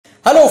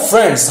Hello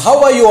friends,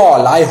 how are you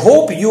all? I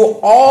hope you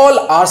all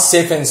are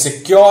safe and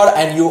secure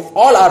and you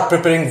all are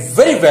preparing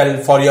very well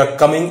for your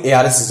coming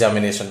ARS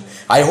examination.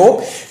 I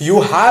hope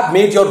you have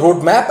made your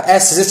roadmap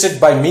as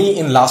suggested by me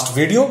in last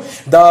video.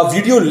 The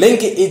video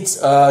link is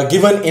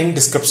given in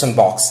description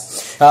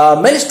box.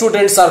 Many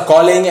students are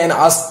calling and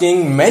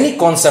asking many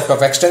concepts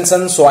of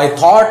extension, so I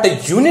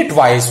thought unit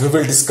wise we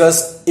will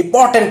discuss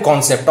important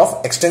concept of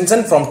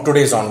extension from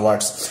today's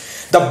onwards.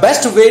 The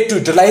best way to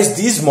utilize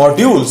these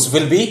modules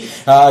will be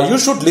you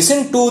should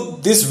listen to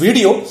this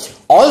video.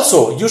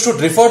 Also, you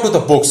should refer to the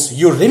books.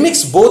 You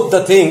remix both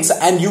the things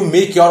and you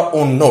make your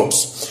own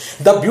notes.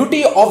 The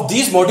beauty of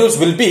these modules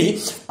will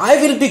be I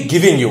will be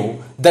giving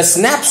you the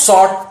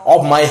snapshot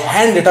of my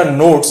handwritten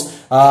notes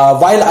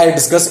while I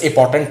discuss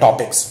important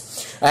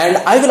topics. And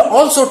I will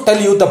also tell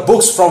you the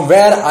books from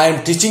where I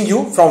am teaching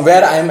you, from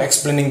where I am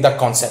explaining the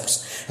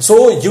concepts.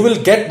 So you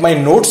will get my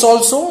notes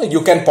also.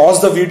 You can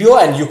pause the video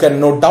and you can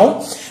note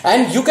down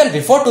and you can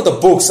refer to the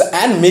books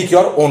and make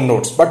your own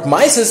notes. But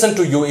my suggestion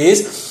to you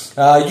is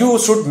you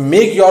should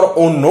make your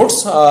own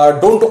notes.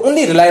 Don't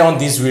only rely on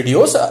these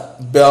videos.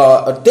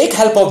 Take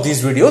help of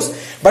these videos,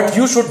 but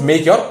you should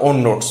make your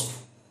own notes.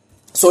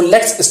 So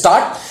let's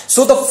start.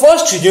 So the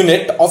first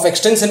unit of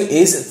extension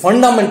is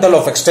fundamental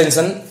of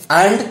extension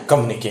and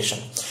communication.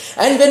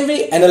 And when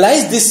we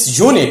analyze this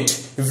unit,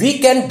 we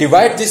can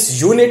divide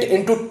this unit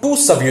into two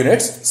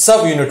subunits,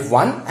 subunit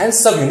 1 and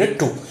subunit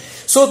 2.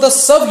 So the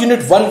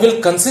subunit 1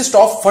 will consist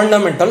of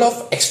fundamental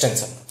of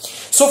extension.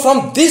 So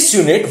from this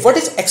unit, what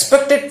is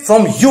expected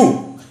from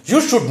you?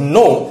 You should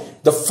know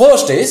the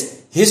first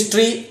is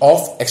history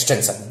of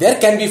extension. There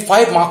can be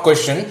 5-mark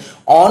question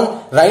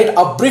on write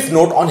a brief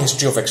note on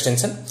history of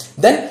extension.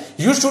 Then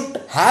you should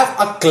have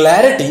a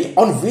clarity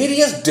on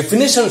various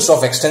definitions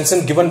of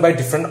extension given by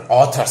different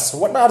authors.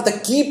 What are the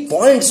key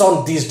points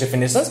on these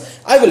definitions?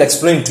 I will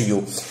explain to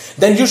you.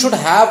 Then you should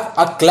have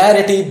a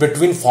clarity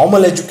between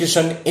formal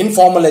education,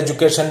 informal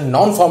education,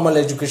 non-formal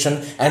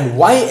education, and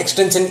why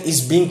extension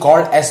is being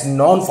called as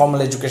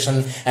non-formal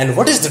education, and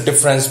what is the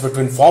difference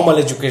between formal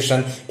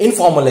education,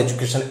 informal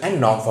education,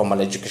 and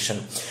non-formal education.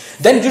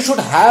 Then you should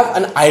have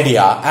an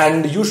idea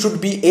and you should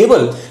be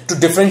able to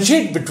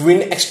differentiate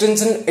between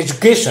extension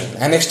education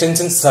and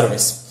extension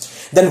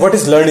service. Then what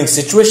is learning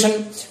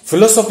situation,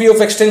 philosophy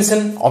of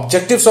extension,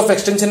 objectives of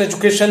extension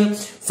education,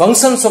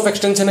 functions of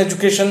extension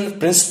education,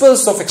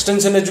 principles of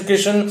extension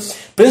education,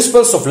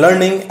 principles of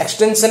learning,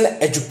 extension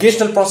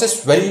educational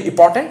process, very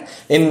important.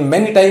 In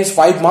many times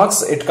 5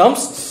 marks it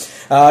comes.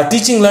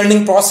 Teaching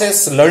learning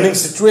process, learning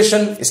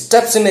situation,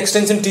 steps in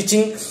extension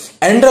teaching,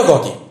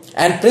 andragogy,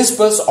 and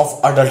principles of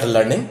adult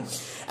learning.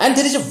 And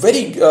there is a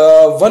very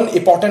one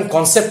important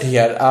concept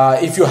here.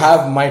 If you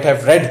might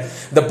have read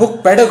the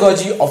book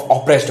Pedagogy of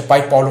Oppressed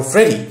by Paulo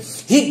Freire,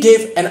 he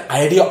gave an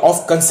idea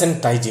of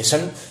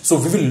conscientization. So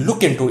we will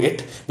look into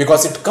it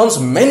because it comes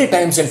many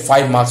times in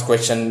 5 marks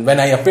question.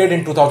 When I appeared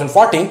in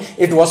 2014,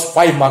 it was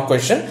 5-mark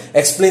question.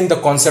 Explain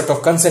the concept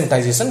of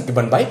conscientization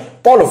given by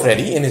Paulo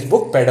Freire in his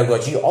book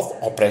Pedagogy of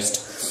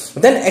Oppressed.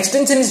 Then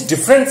extension is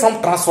different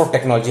from transfer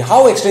technology.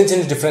 How extension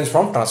is different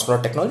from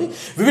transfer technology?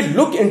 We will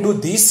look into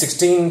these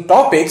 16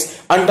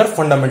 topics under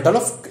fundamental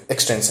of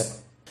extension.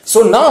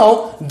 So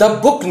now the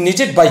book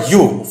needed by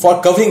you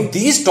for covering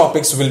these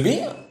topics will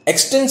be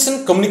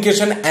Extension,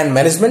 Communication and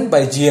Management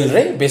by G.L.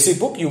 Ray, basic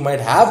book. You might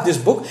have this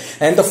book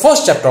and the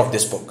first chapter of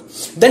this book.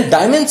 Then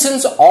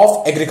Dimensions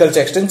of Agriculture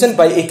Extension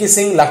by A.K.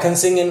 Singh, Lakhan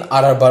Singh and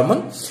R.R.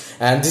 Burman.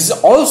 And this is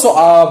also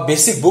a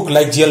basic book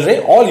like G.L. Ray.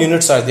 All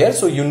units are there.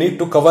 So you need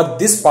to cover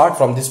this part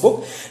from this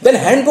book. Then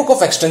Handbook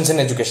of Extension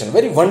Education.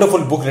 Very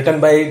wonderful book written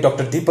by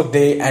Dr. Deepak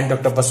Dey and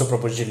Dr. Basu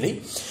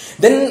Prabhu.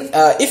 Then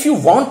if you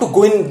want to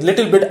go in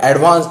little bit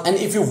advanced and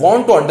if you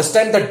want to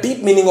understand the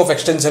deep meaning of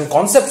extension,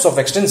 concepts of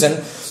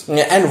extension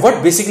and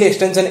what basically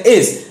extension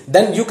is,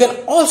 then you can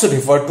also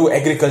refer to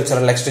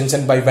Agricultural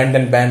Extension by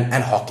Vandenban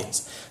and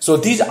Hawkins. So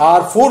these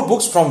are 4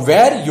 books from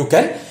where you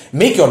can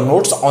make your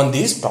notes on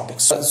these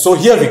topics. So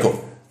here we go.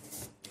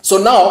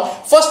 So now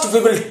first we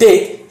will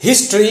take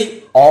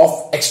history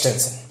of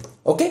extension.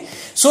 Okay.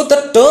 So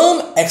the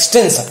term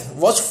extension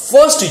was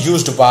first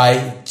used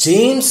by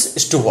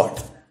James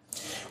Stewart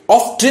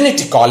of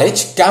Trinity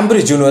College,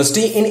 Cambridge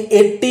University in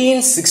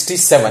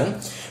 1867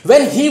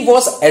 when he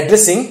was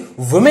addressing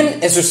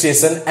Women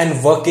Association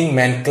and Working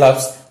Men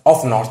Clubs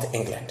of North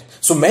England.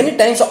 So many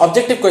times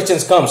objective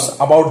questions comes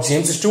about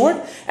James Stewart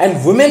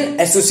and Women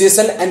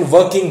Association and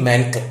Working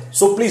Men Club.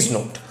 So please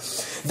note.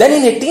 Then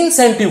in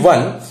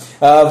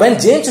 1871 when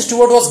James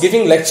Stewart was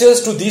giving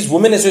lectures to these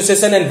Women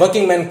Association and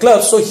Working Men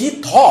Clubs, so he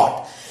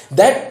thought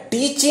that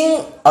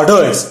teaching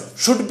adults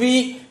should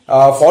be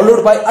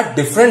followed by a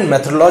different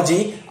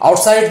methodology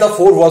outside the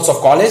 4 walls of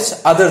college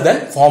other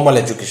than formal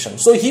education.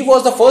 So he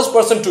was the first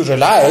person to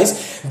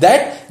realize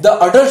that the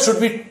adults should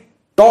be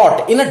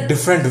taught in a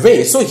different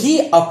way. So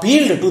he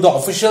appealed to the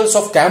officials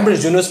of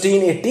Cambridge University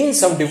in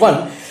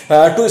 1871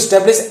 to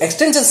establish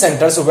extension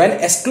centers when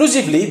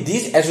exclusively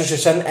these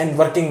association and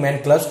working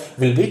men clubs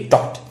will be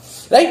taught.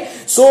 right?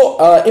 So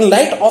in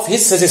light of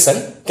his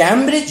suggestion,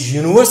 Cambridge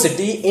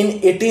University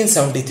in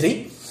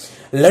 1873,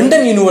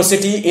 London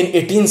University in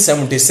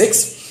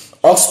 1876,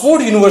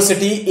 Oxford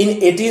University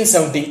in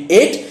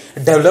 1878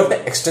 developed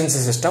an extension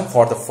system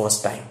for the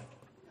first time.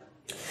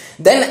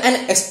 Then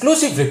an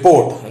exclusive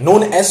report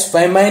known as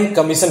Famine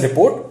Commission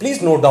Report,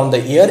 please note down the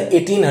year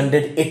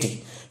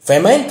 1880.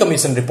 Famine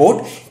Commission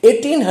Report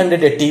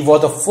 1880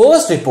 was the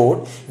first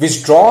report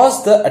which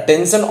draws the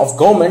attention of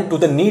government to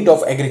the need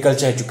of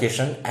agriculture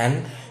education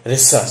and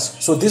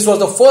research. So this was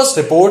the first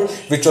report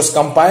which was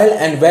compiled,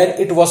 and where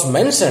it was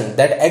mentioned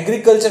that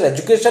agriculture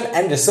education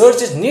and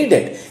research is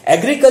needed.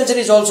 Agriculture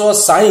is also a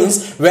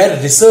science where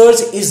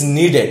research is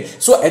needed.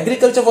 So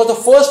agriculture for the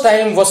first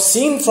time was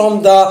seen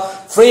from the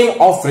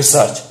frame of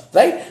research,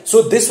 right?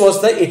 So this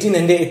was the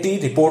 1880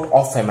 report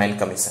of Famine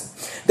Commission.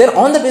 Then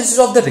on the basis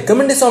of the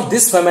recommendation of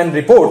this Famine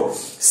report,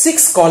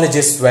 6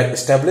 colleges were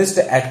established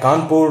at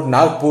Kanpur,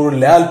 Nagpur,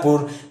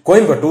 Layalpur,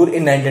 Coimbatore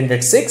in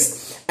 1906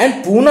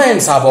 and Pune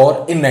and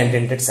Sabor in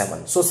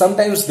 1907. So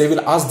sometimes they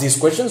will ask these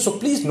questions, so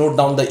please note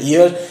down the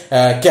year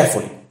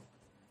carefully.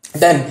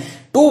 Then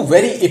 2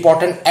 very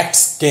important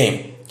acts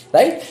came,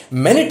 right?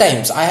 Many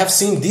times I have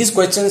seen these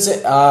questions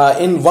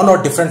in one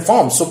or different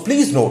forms. So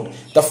please note,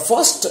 the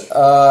first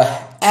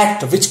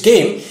act which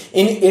came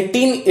in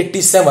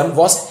 1887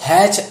 was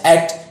Hatch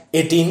Act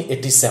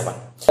 1887.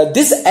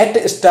 This act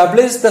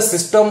established the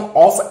system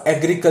of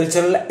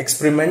agricultural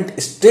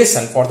experiment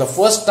station for the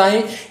first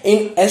time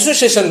in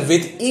association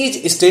with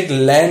each state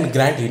land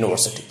grant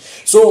university.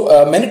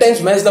 So many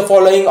times match the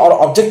following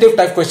or objective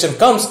type question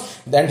comes,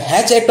 then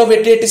Hatch Act of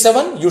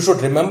 1887, you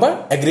should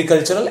remember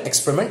agricultural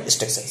experiment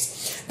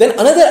stations. Then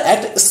another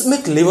act,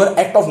 Smith-Lever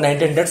Act of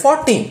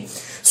 1914.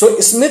 So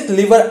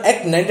Smith-Lever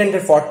Act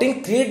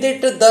 1914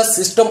 created the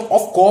system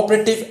of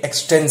cooperative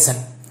extension.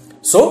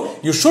 So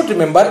you should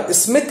remember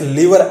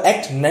Smith-Lever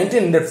Act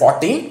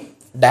 1914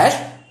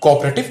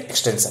 cooperative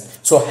extension.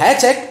 So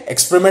Hatch Act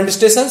experiment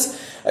stations,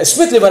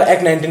 Smith-Lever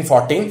Act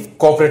 1914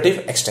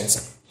 cooperative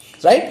extension,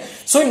 right?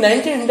 So in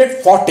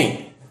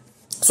 1914,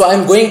 so I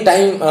am going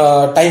time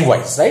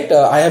wise, right?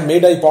 I have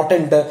made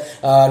important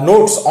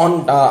notes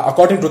on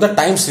according to the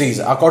time series,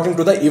 according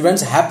to the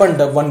events happened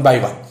one by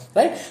one,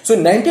 right? So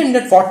in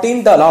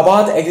 1914, the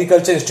Allahabad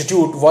Agriculture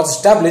Institute was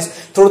established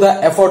through the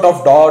effort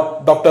of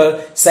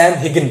Dr. Sam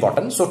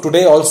Higginbotham. So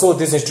today also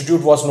this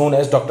institute was known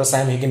as Dr.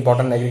 Sam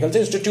Higginbotham Agriculture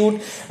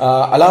Institute,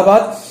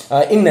 Allahabad,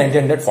 in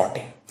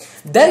 1914.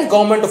 Then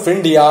Government of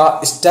India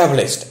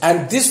established,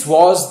 and this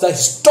was the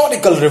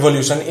historical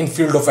revolution in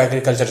field of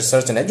agriculture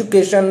research and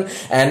education,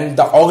 and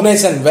the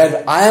organization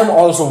where I am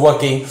also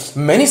working,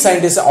 many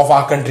scientists of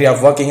our country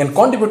are working and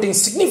contributing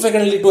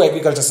significantly to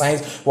agriculture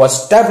science,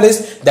 was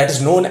established, that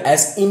is known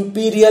as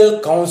Imperial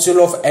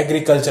Council of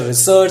Agriculture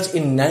Research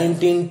in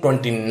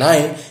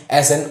 1929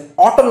 as an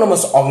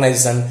autonomous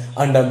organization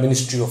under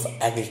Ministry of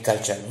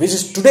Agriculture, which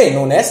is today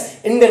known as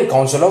Indian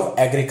Council of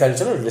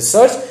Agricultural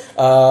Research,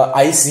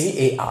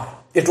 ICAR.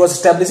 It was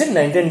established in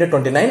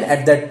 1929.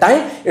 At that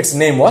time, its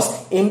name was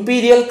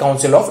Imperial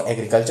Council of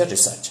Agriculture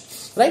Research.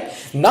 Right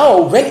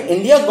now, when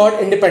India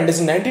got independence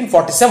in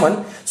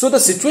 1947, so the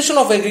situation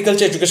of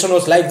agriculture education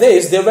was like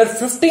this. There were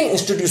 15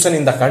 institutions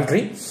in the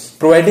country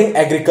providing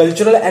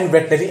agricultural and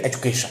veterinary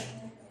education,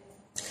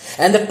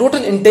 and the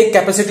total intake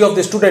capacity of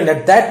the student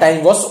at that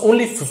time was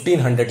only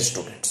 1500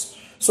 students.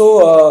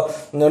 So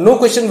no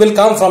question will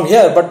come from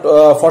here, but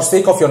for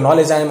sake of your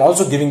knowledge, I am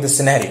also giving the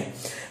scenario.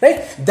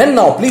 Right. Then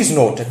now please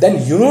note,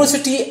 then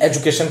University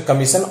Education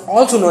Commission,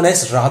 also known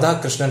as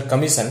Radha Krishnan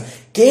Commission,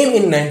 came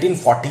in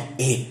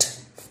 1948,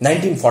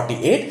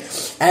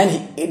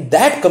 and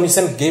that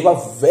commission gave a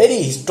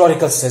very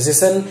historical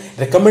suggestion,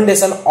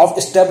 recommendation of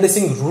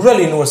establishing rural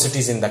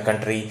universities in the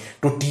country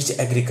to teach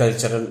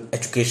agricultural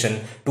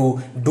education,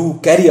 to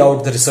carry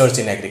out the research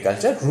in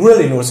agriculture, rural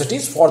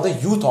universities for the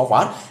youth of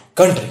our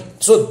country.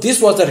 So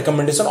this was the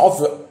recommendation of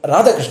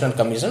Radha Krishnan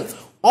Commission,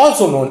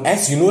 also known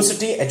as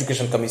University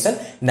Education Commission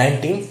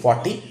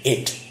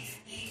 1948,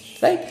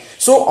 right?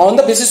 So on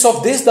the basis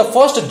of this, the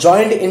first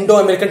joint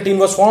Indo-American team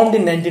was formed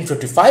in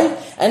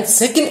 1955 and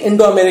second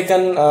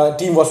Indo-American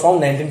team was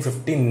formed in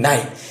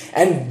 1959,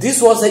 and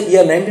this was the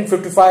year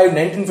 1955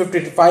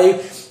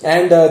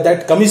 and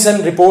that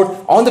commission report,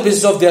 on the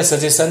basis of their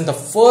suggestion, the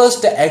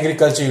first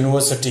agriculture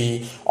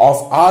university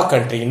of our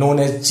country, known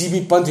as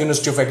G.B. Pant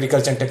University of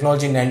Agriculture and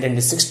Technology in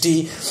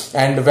 1960,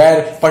 and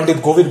where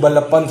Pandit Govind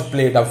Ballabh Pant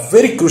played a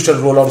very crucial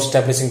role of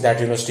establishing that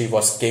university,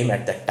 came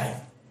at that time.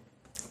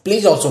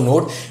 Please also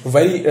note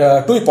very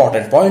 2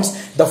 important points.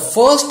 The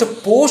first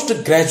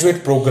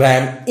postgraduate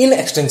program in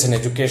extension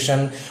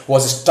education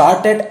was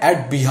started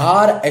at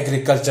Bihar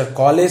Agriculture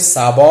College,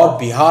 Sabor,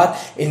 Bihar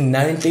in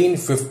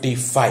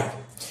 1955.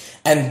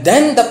 And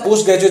then the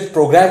postgraduate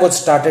program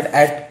was started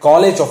at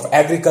College of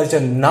Agriculture,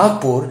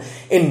 Nagpur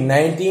in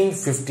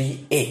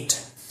 1958.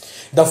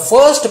 The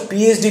first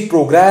PhD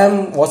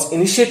program was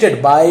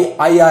initiated by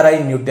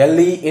IRI New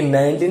Delhi in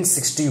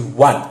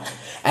 1961.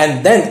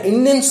 And then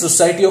Indian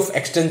Society of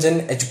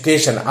Extension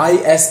Education,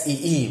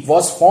 ISEE,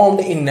 was formed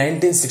in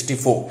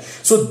 1964.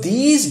 So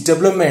these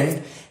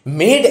development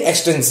made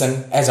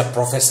extension as a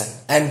profession,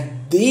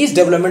 and these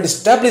development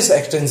established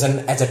extension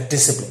as a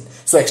discipline.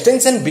 So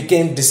extension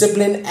became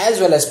discipline as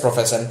well as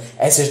profession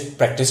as it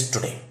practiced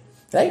today.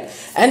 Right?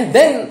 And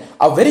then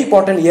a very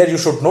important year you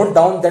should note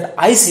down that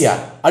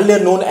ICAR,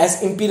 earlier known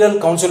as Imperial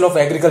Council of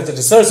Agricultural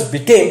Research,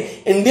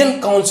 became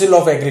Indian Council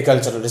of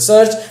Agricultural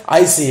Research,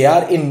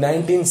 ICAR, in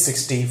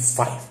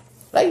 1965.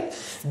 Right?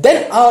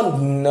 Then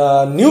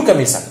a new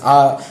commission,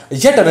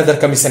 yet another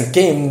commission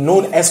came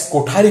known as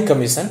Kothari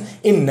Commission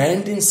in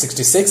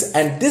 1966,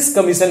 and this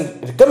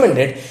commission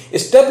recommended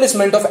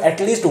establishment of at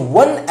least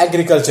one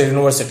agriculture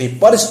university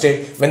per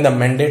state when the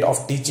mandate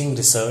of teaching,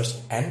 research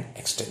and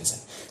extension.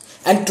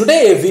 And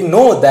today we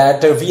know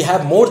that we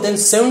have more than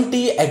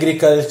 70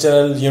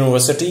 agricultural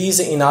universities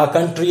in our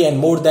country and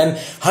more than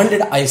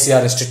 100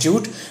 ICAR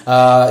institute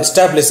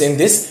established in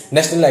this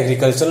National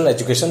Agricultural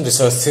Education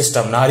Research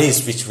System,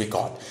 NARIS, which we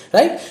call.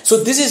 Right?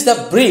 So this is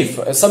the brief,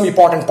 some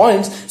important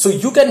points. So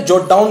you can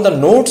jot down the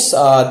notes,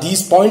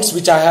 these points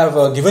which I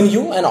have given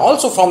you, and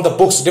also from the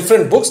books,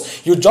 different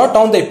books, you jot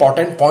down the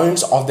important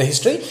points of the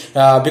history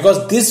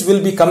because this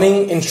will be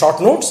coming in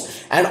short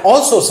notes, and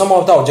also some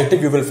of the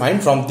objective you will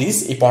find from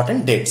these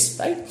important dates.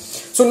 Right?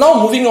 So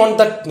now moving on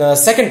the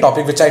second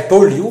topic which I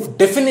told you,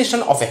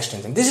 definition of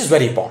extension. This is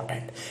very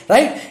important.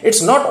 Right?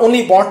 It's not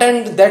only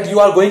important that you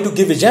are going to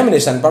give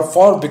examination, but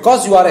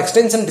because you are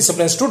extension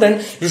discipline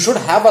student, you should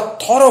have a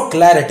thorough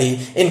clarity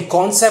in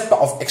concept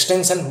of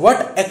extension,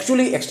 what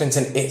actually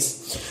extension is.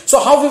 So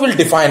how we will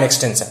define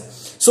extension?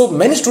 So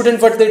many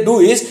students, what they do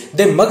is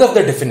they mug up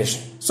the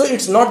definition. So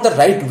it's not the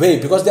right way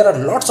because there are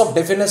lots of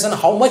definition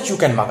how much you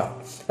can mug up.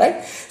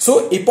 Right?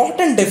 So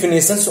important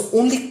definitions,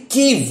 only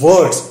key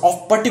words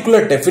of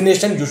particular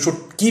definition you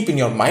should keep in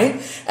your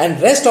mind,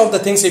 and rest of the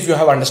things if you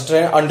have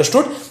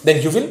understood,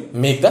 then you will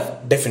make the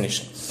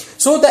definition.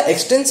 So the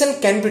extension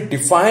can be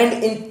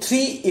defined in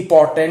three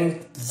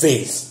important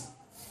ways.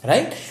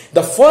 Right?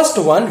 The first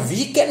one,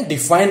 we can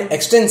define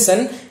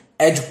extension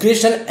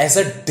education as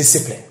a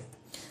discipline.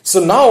 So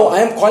now I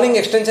am calling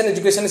extension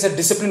education as a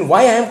discipline.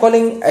 Why I am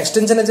calling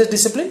extension as a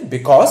discipline?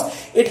 Because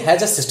it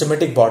has a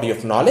systematic body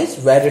of knowledge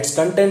where its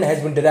content has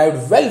been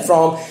derived well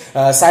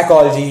from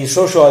psychology,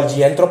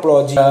 sociology,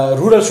 anthropology,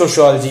 rural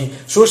sociology,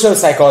 social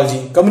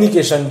psychology,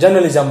 communication,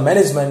 journalism,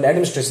 management,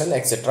 administration,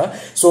 etc.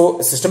 So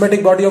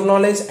systematic body of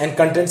knowledge and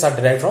contents are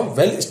derived from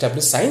well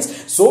established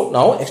science. So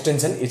now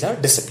extension is a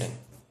discipline.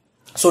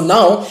 So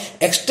now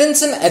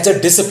extension as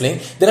a discipline,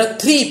 there are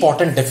three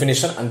important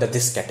definitions under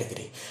this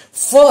category.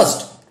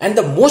 First, and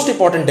the most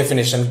important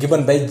definition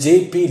given by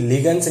J.P.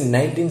 Liggins in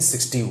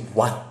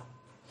 1961.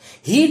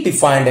 He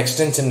defined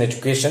extension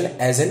education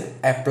as an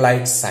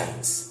applied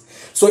science.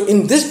 So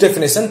in this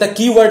definition, the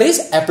key word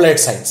is applied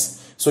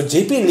science. So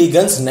J.P.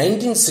 Liggins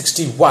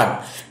 1961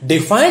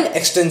 defined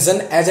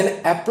extension as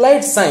an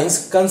applied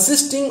science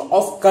consisting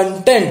of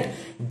content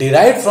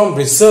derived from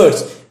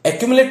research,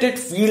 accumulated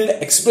field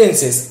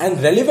experiences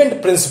and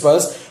relevant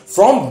principles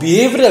from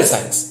behavioral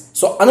science.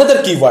 So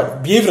another key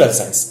word, behavioral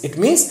science. It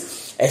means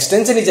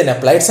extension is an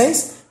applied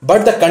science,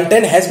 but the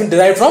content has been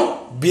derived from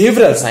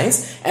behavioral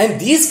science,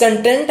 and these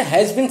content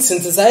has been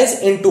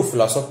synthesized into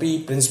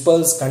philosophy,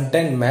 principles,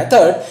 content,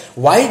 method.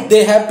 Why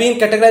they have been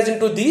categorized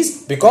into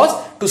these? Because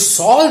to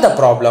solve the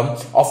problem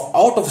of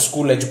out of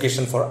school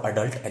education for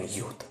adult and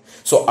youth.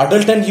 So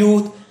adult and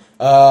youth,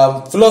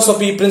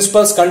 philosophy,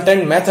 principles,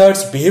 content,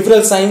 methods,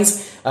 behavioral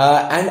science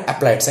and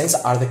applied science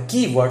are the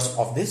key words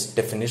of this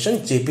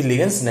definition. J.P.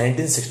 Liggins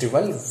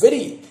 1961,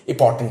 very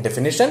important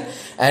definition,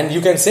 and you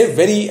can say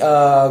very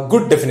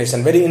good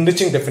definition, very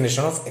enriching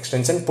definition of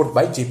extension put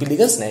by J.P.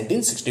 Liggins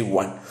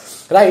 1961.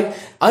 Right?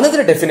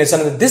 Another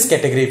definition of this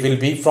category will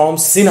be from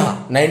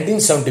Sinha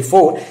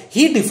 1974.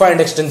 He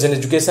defined extension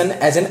education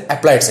as an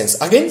applied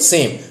science. Again,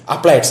 same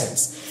applied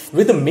science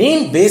with the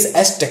main base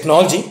as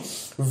technology,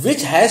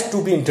 which has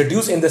to be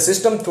introduced in the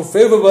system through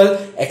favorable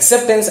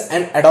acceptance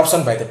and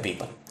adoption by the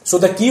people. So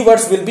the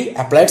keywords will be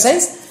applied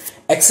science,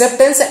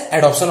 acceptance and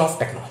adoption of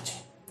technology.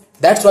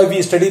 That's why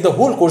we study the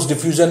whole course,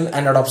 diffusion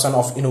and adoption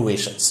of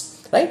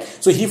innovations. Right?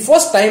 So he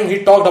first time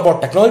he talked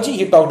about technology,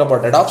 he talked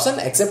about adoption,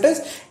 acceptance,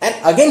 and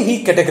again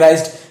he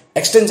categorized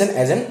extension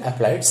as an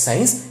applied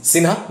science,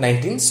 Sinha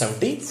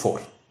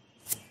 1974.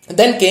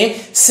 Then came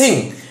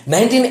Singh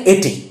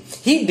 1980.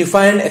 He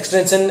defined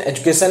extension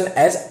education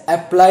as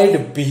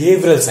applied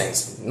behavioral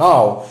science.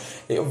 Now,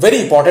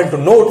 very important to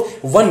note,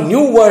 one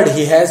new word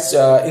he has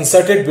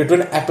inserted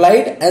between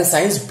applied and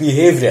science,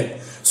 behavioral.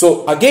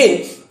 So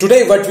again,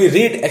 today what we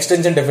read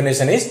extension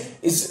definition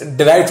is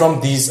derived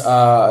from these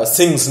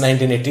Singh's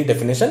 1980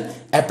 definition,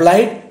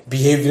 applied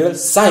behavioral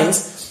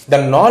science,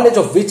 the knowledge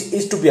of which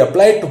is to be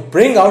applied to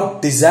bring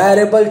out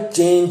desirable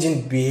change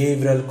in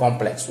behavioral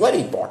complex.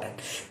 Very important.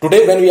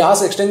 Today when we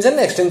ask extension,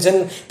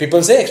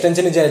 people say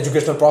extension is an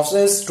educational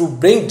process to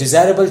bring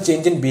desirable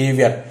change in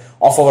behavior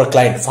of our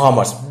client,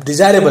 farmers,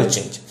 desirable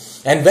change.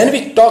 And when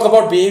we talk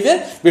about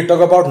behavior, we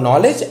talk about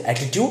knowledge,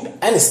 attitude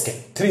and skill.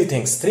 Three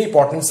things, three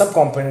important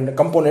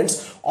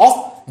components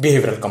of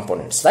behavioral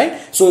components, right?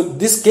 So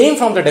this came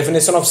from the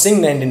definition of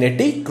Singh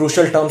 1980.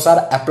 Crucial terms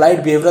are applied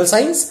behavioral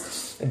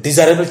science,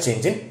 desirable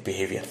change in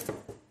behavior.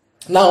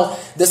 Now,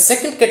 the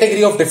second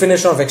category of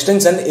definition of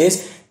extension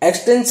is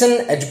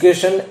extension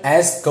education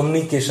as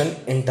communication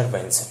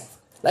intervention,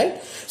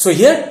 right? So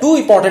here two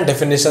important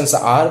definitions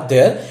are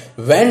there.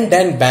 Van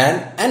den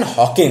Ban and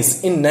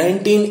Hawkins in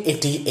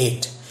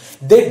 1988.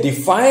 They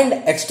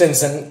defined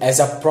extension as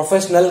a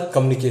professional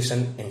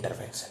communication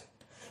intervention.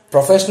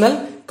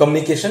 Professional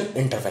communication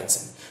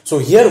intervention. So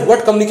here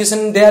what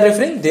communication they are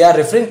referring? They are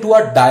referring to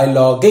a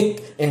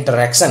dialogic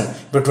interaction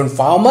between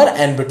farmer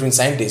and between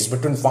scientists,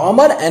 between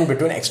farmer and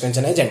between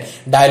extension agent.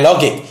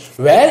 Dialogic,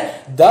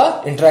 where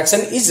the interaction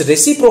is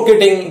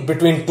reciprocating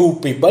between two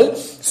people.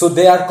 So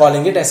they are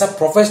calling it as a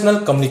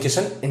professional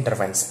communication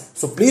intervention.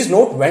 So please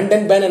note, Van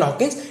den Ban and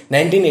Hawkins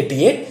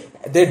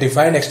 1988, they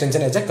defined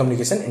extension as a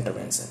communication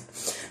intervention.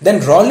 Then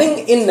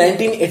Rowling in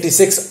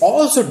 1986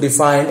 also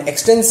defined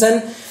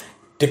extension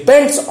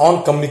depends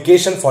on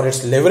communication for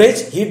its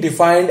leverage. He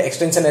defined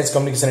extension as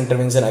communication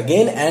intervention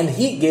again, and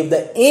he gave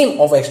the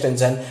aim of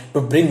extension to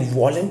bring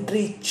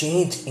voluntary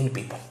change in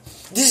people.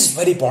 This is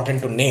very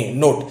important to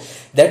note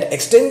that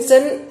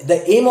extension,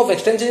 the aim of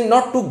extension is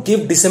not to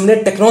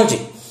disseminate technology.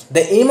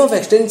 The aim of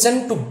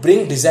extension to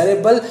bring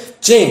desirable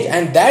change,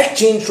 and that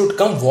change should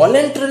come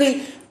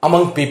voluntarily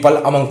among people,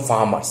 among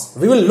farmers.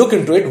 We will look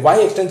into it,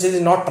 why extension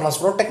is not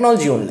transfer of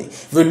technology only.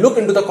 We will look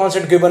into the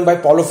concept given by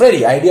Paulo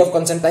Freire, idea of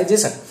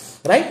conscientization.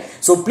 Right?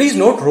 So please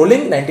note,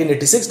 Rowling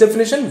 1986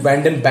 definition,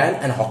 Van den Ban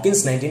and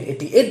Hawkins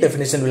 1988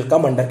 definition will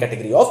come under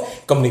category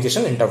of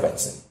communication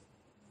intervention.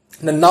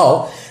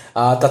 Now,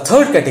 the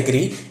third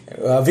category,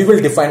 we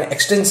will define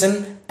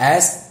extension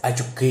as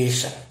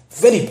education.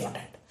 Very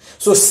important.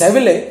 So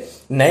Saville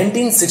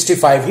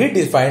 1965, he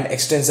defined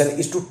extension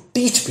is to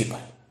teach people.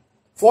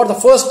 For the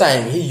first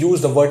time, he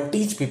used the word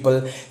teach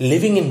people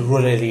living in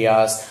rural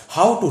areas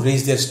how to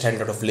raise their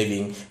standard of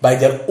living by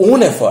their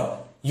own effort,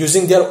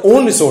 using their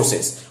own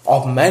resources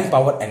of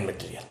manpower and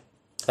material,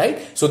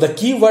 right? So the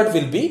key word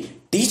will be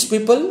teach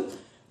people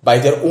by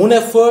their own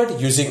effort,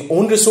 using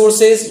own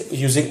resources,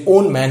 using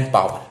own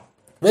manpower.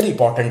 Very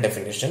important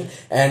definition,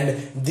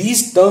 and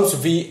these terms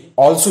we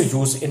also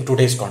use in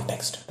today's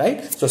context,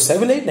 right? So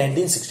Saville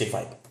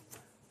 1965.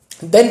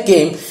 Then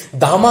came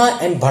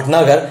Dhamma and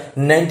Bhatnagar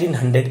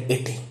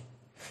 1980.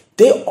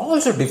 They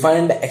also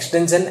defined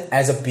extension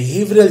as a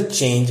behavioral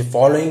change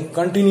following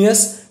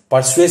continuous,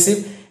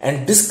 persuasive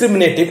and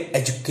discriminative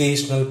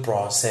educational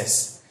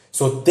process.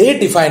 So they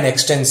define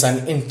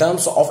extension in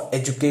terms of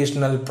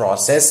educational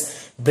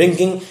process,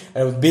 bringing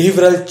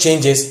behavioral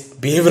changes,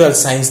 behavioral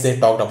science they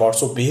talked about.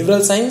 So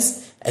behavioral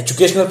science,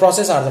 educational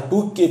process are the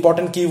two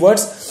important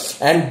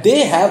keywords, and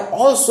they have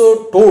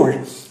also told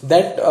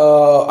that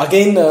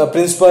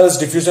principles,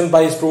 diffusion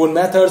by proven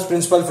methods,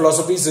 principal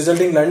philosophies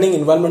resulting learning,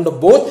 involvement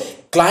of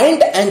both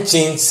client and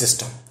change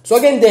system. So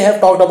again, they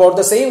have talked about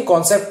the same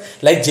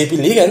concept like J.P.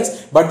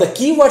 Liggins, but the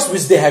keywords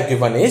which they have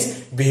given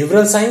is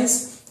behavioral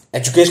science,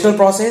 educational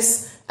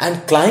process,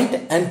 and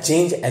client and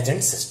change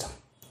agent system.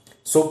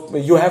 So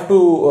you have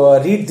to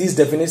read these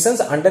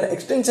definitions under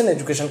extension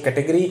education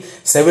category,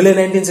 Saville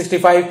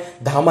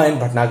 1965, Dhamma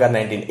and Bhatnagar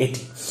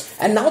 1980.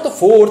 And now the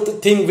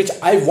fourth thing which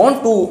I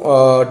want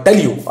to tell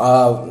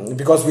you,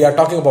 because we are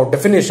talking about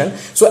definition.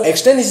 So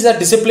extension is a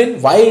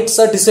discipline. Why it's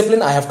a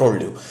discipline, I have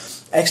told you.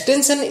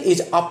 Extension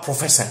is a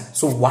profession.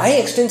 So why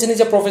extension is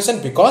a profession?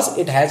 Because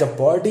it has a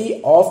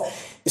body of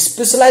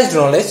specialized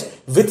knowledge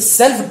with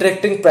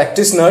self-directing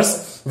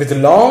practitioners with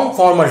long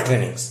formal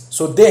trainings.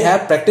 So they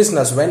have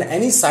practitioners. When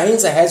any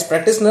science has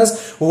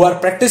practitioners who are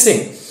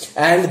practicing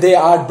and they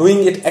are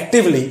doing it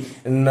actively,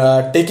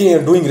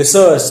 doing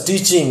research,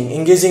 teaching,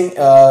 engaging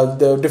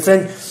the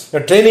different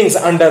trainings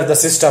under the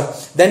system,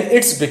 then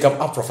it's become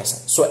a profession.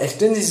 So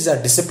extension is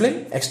a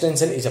discipline,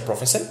 extension is a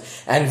profession,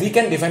 and we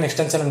can define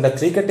extension under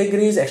three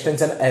categories: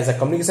 extension as a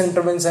communication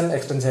intervention,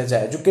 extension as a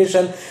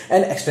education,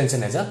 and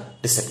extension as a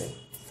discipline.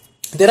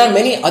 There are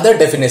many other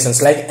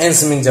definitions like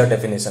Ansminger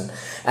definition,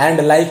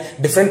 and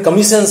like different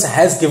commissions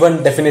has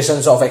given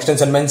definitions of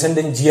extension mentioned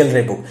in GL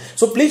Ray book.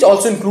 So please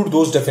also include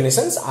those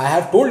definitions. I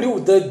have told you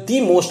the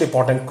most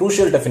important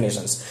crucial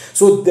definitions.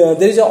 So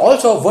there is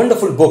also a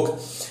wonderful book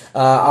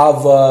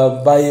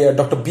by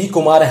Dr. B.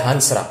 Kumar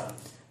Hansra,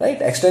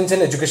 right?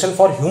 Extension Education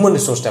for Human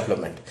Resource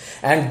Development.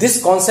 And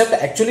this concept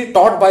actually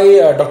taught by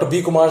Dr.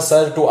 B. Kumar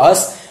sir to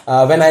us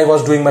when I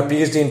was doing my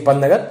PhD in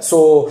Pantnagar.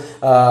 So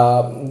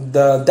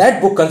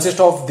that book consists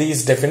of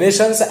these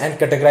definitions and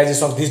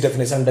categorizes of these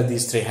definitions under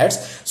these three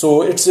heads.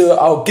 So it's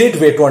a great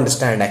way to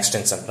understand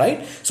extension,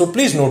 right? So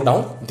please note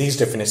down these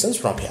definitions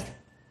from here.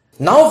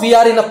 Now we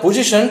are in a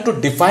position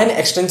to define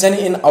extension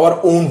in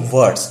our own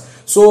words.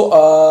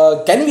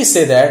 So can we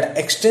say that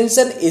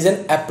extension is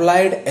an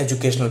applied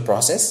educational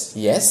process?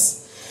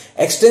 Yes.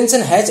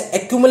 Extension has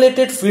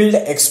accumulated field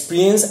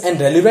experience and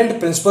relevant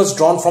principles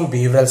drawn from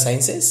behavioral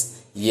sciences?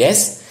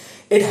 Yes.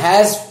 It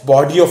has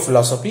body of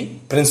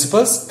philosophy,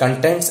 principles,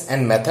 contents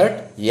and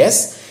method.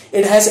 Yes.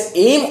 It has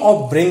aim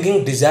of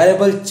bringing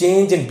desirable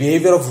change in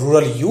behavior of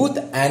rural youth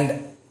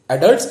and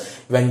adults.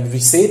 When we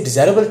say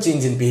desirable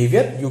change in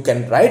behavior, you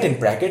can write in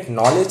bracket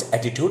knowledge,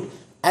 attitude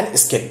and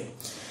skill.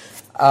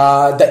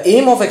 The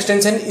aim of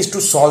extension is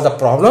to solve the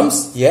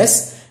problems.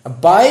 Yes.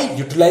 By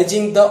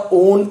utilizing the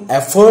own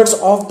efforts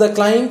of the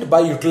client,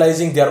 by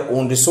utilizing their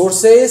own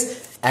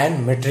resources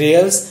and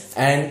materials,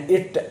 and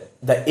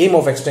the aim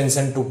of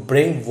extension to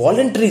bring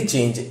voluntary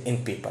change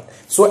in people.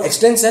 So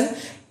extension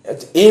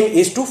aim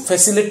is to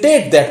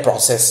facilitate that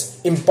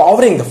process,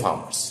 empowering the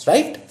farmers,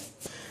 right?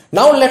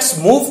 Now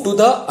let's move to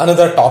the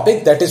another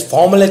topic, that is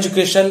formal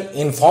education,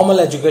 informal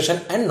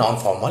education and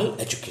non-formal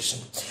education.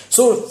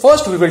 So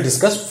first we will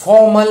discuss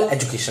formal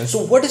education.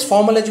 So what is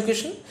formal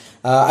education?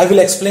 I will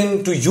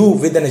explain to you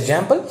with an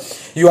example.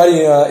 You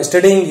are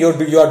studying, you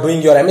are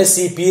doing your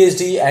MSc,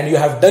 PhD and you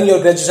have done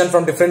your graduation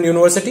from different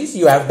universities.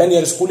 You have done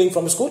your schooling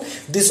from school.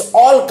 This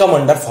all come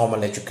under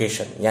formal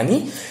education.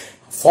 Yani,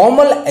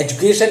 formal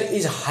education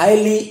is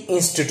highly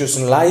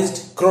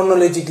institutionalized,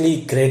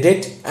 chronologically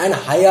graded and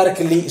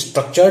hierarchically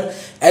structured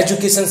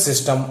education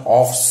system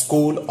of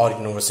school or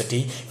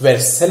university where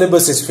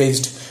syllabus is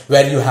fixed,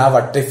 where you have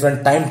a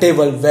different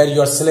timetable, where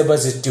your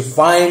syllabus is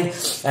defined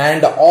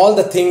and all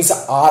the things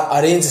are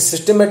arranged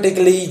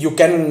systematically. You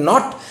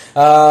cannot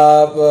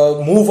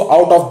move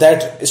out of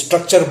that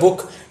structure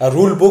book,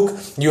 rule book.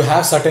 You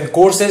have certain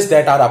courses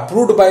that are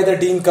approved by the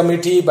dean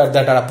committee, but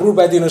that are approved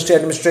by the university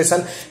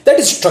administration. That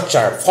is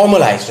structured,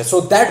 formalized.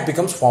 So that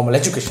becomes formal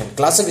education.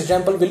 Classic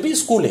example will be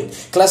schooling.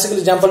 Classical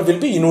example will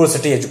be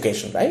university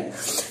education, right?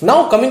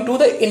 Now coming to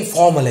the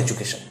informal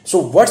education. So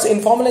what's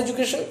informal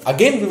education?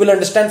 Again, we will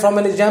understand from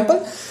an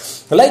example.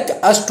 Like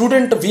a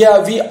student,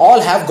 we all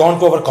have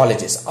gone to our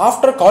colleges.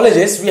 After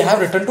colleges, we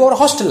have returned to our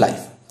hostel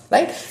life.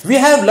 Right? We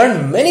have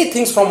learned many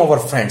things from our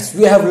friends.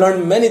 We have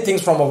learned many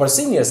things from our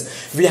seniors.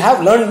 We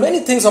have learned many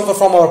things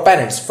from our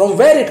parents. From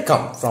where it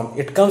comes from?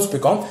 It comes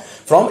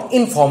from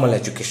informal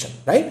education.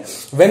 Right?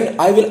 When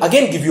I will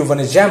again give you one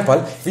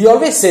example, we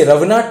always say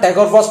Rabindranath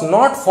Tagore was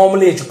not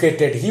formally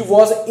educated. He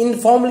was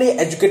informally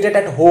educated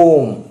at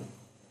home.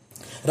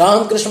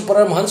 Ramakrishna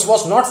Paramhans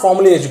was not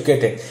formally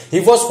educated. He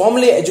was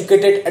formally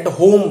educated at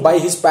home by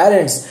his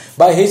parents,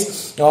 by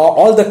his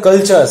all the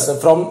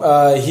cultures from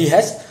he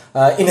has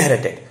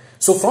inherited.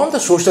 So from the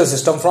social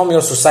system, from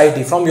your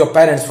society, from your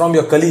parents, from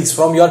your colleagues,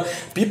 from your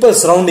people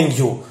surrounding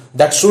you,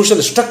 that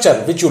social structure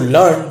which you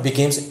learn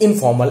becomes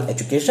informal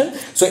education.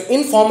 So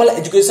informal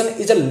education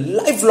is a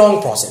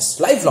lifelong process,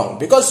 lifelong,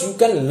 because you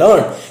can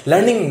learn.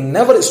 Learning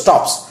never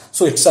stops.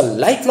 So it's a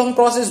lifelong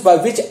process by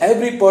which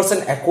every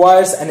person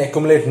acquires and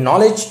accumulates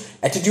knowledge,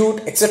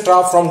 attitude,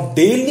 etc. from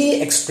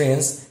daily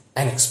experience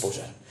and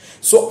exposure.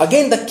 So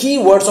again, the key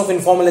words of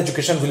informal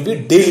education will be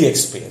daily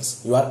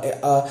experience. You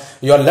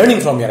are learning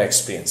from your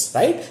experience,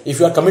 right? If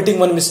you are committing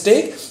one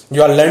mistake,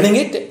 you are learning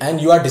it and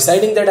you are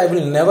deciding that I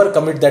will never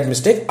commit that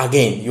mistake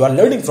again. You are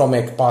learning from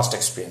a past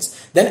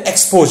experience. Then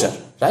exposure,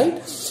 right?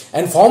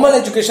 And formal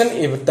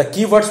education, the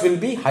key words will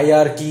be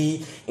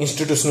hierarchy,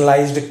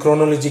 institutionalized,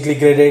 chronologically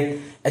graded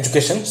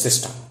education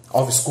system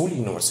of school,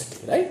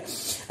 university,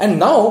 right? And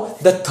now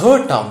the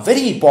third term,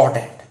 very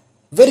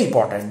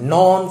important,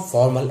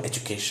 non-formal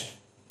education.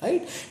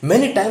 Right?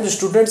 Many times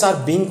students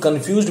are being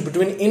confused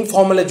between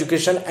informal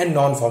education and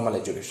non-formal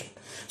education.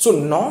 So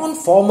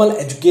non-formal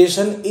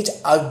education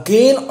is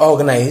again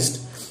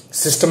organized,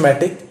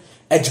 systematic,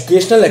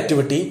 educational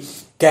activity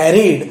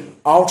carried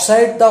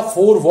outside the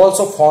four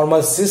walls of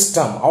formal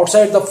system,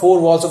 outside the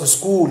four walls of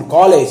school,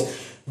 college.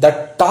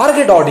 The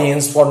target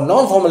audience for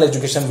non-formal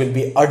education will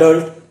be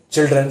adult,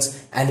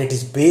 children's, and it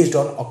is based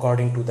on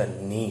according to the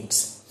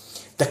needs.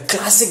 The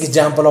classic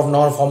example of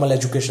non-formal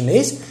education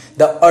is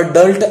the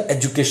adult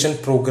education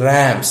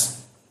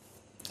programs,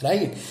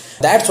 right?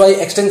 That's why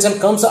extension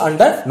comes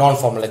under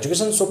non-formal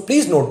education. So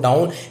please note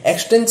down,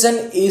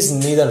 extension is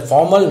neither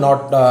formal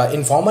nor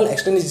informal.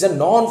 Extension is a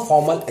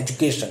non-formal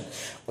education.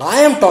 I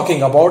am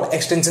talking about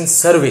extension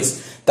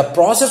service. The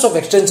process of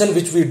extension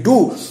which we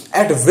do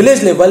at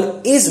village level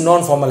is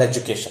non-formal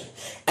education.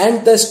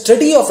 And the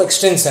study of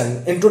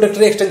extension,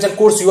 introductory extension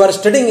course you are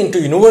studying into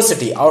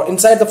university or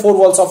inside the four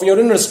walls of your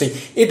university,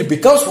 it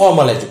becomes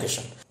formal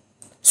education.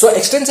 So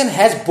extension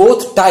has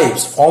both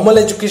types, formal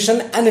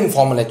education and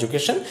informal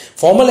education.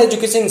 Formal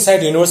education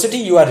inside university,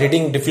 you are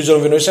reading diffusion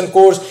of innovation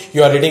course,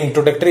 you are reading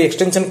introductory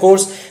extension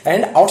course,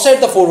 and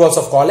outside the four walls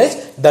of college,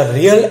 the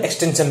real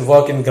extension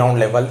work in ground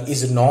level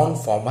is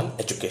non-formal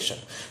education.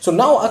 So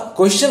now a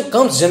question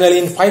comes generally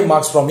in 5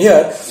 marks from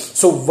here.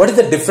 So what is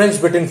the difference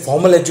between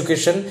formal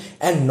education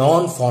and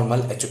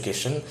non-formal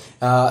education?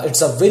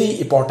 It's a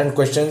very important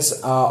question.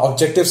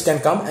 Objectives can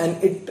come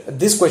and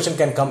this question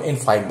can come in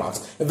 5 marks.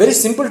 Very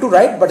simple to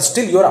write, but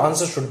still your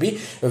answer should be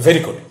very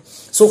good.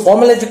 So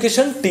formal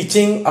education,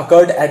 teaching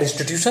occurred at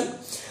institution.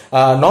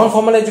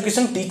 Non-formal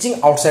education, teaching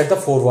outside the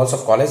four walls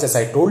of college. As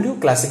I told you,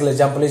 classical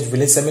example is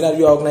village seminar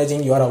you are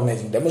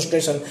organizing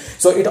demonstration.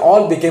 So it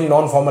all became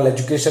non-formal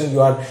education.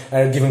 You are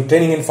giving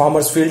training in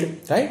farmers field,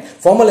 right?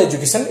 Formal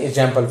education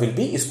example will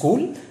be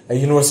school,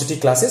 university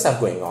classes are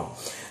going on.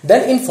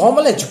 Then in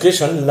formal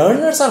education,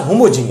 learners are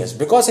homogeneous,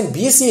 because in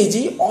BSc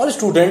AG, all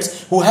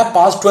students who have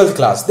passed 12th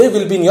class, they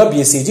will be in your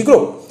BSc AG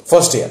group,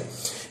 first year.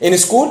 In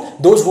school,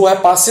 those who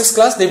have passed 6th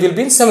class, they will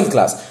be in 7th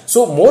class.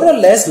 So more or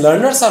less,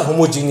 learners are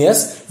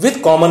homogeneous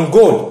with common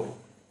goal.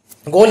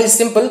 Goal is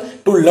simple,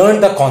 to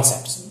learn the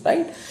concepts,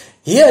 right?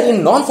 Here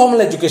in non-formal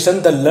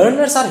education, the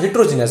learners are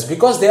heterogeneous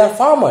because they are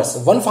farmers.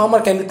 One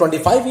farmer can be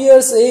 25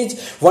 years age,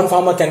 one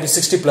farmer can be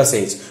 60 plus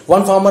age.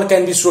 One farmer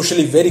can be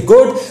socially very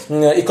good,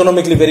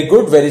 economically very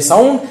good, very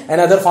sound,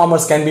 and other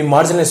farmers can be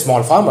marginal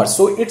small farmers.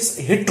 So it's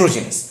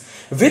heterogeneous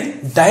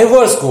with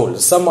diverse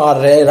goals. Some are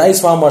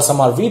rice farmers, some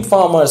are wheat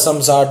farmers,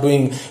 some are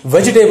doing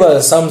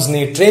vegetables, some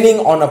need training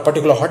on a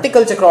particular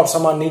horticulture crop,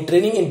 some are need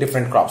training in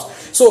different crops.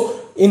 So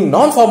in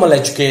non-formal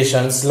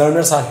educations,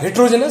 learners are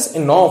heterogeneous.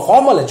 In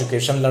non-formal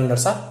education,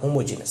 learners are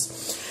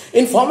homogeneous.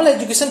 In formal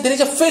education, there is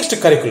a fixed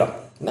curriculum.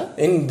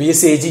 In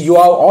BSc AG,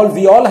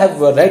 we all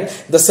have read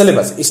the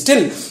syllabus.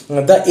 Still,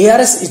 the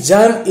ARS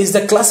exam is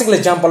the classical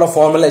example of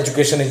formal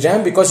education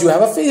exam, because you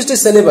have a fixed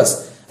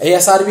syllabus.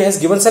 ASRB has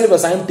given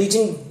syllabus. I am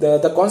teaching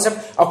the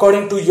concept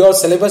according to your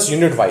syllabus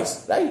unit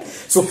wise, right?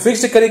 So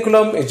fixed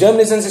curriculum,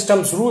 examination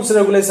systems, rules,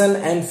 regulation,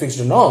 and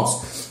fixed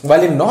norms.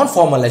 While in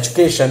non-formal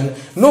education,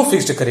 no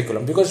fixed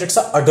curriculum, because it's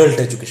an adult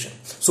education.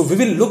 So we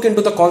will look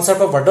into the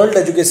concept of adult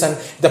education,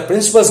 the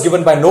principles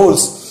given by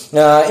Knowles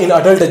in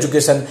adult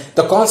education,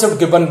 the concept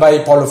given by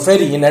Paulo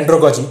Freire in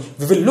andragogy.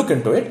 We will look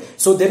into it.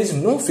 So there is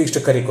no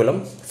fixed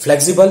curriculum,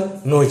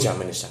 flexible, no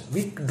examination.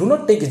 We do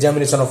not take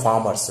examination of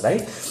farmers,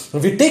 right?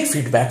 We take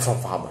feedback from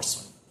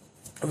farmers.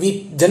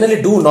 We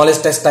generally do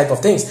knowledge test type of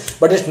things,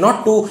 but it's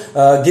not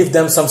to give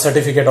them some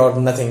certificate or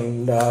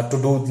nothing to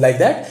do like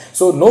that.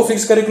 So no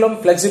fixed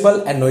curriculum,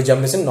 flexible, and no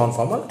examination,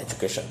 non-formal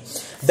education.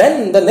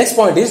 Then the next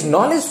point is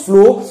knowledge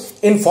flow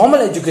in formal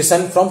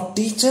education from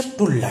teacher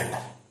to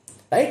learner.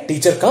 Right?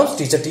 Teacher comes,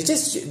 teacher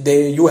teaches,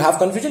 you have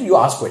confusion, you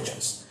ask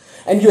questions.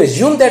 And you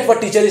assume that what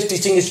teacher is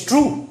teaching is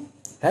true.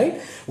 Right?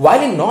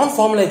 While in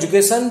non-formal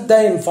education,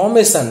 the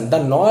information,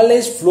 the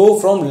knowledge flow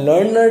from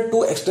learner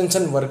to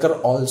extension worker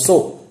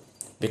also.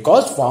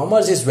 Because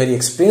farmers is very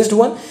experienced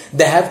one,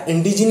 they have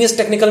indigenous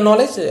technical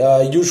knowledge.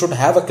 You should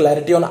have a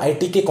clarity on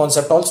ITK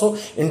concept also,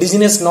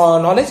 indigenous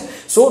knowledge.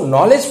 So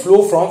knowledge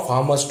flow from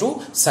farmers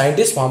to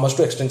scientists, farmers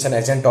to extension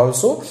agent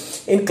also.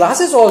 In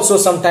classes also,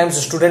 sometimes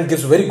the student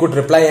gives very good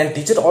reply and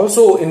teacher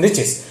also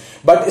enriches.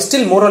 But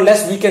still more or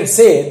less we can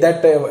say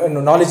that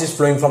knowledge is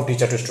flowing from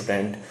teacher to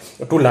student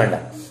to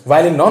learner.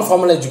 While in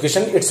non-formal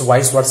education, it's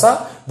vice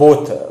versa,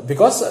 both,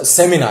 because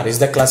seminar is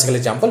the classical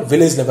example,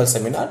 village level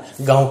seminar,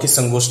 gaon ki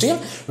sangoshti,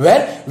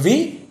 where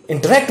we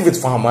interact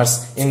with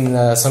farmers in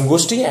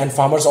sangoshti, and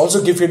farmers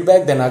also give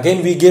feedback. Then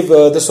again we give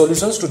the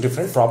solutions to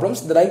different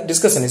problems. The right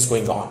discussion is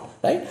going on,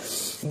 right?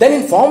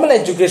 Then in formal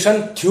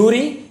education,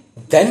 theory,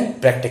 then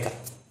practical.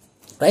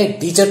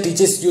 Right? Teacher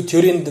teaches you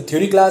theory in the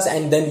theory class,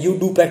 and then you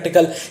do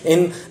practical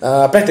in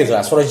practical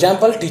class. For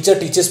example, teacher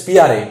teaches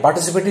PRA,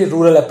 participatory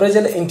rural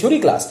appraisal, in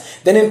theory class.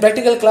 Then in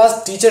practical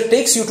class, teacher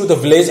takes you to the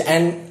village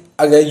and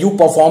you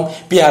perform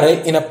PRA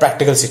in a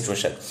practical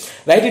situation.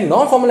 Right? In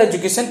non-formal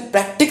education,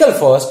 practical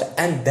first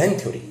and then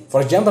theory.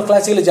 For example,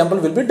 classical example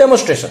will be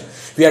demonstration.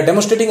 We are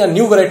demonstrating a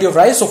new variety of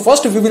rice. So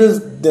first we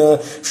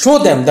will show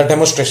them the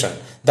demonstration,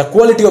 the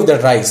quality of the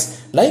rice,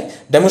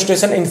 like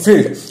demonstration in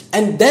field,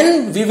 and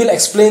then we will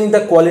explain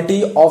the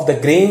quality of the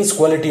grains,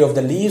 quality of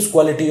the leaves,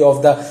 quality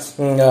of the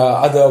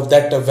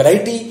that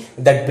variety,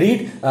 that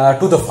breed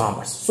to the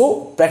farmers.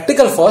 So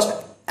practical first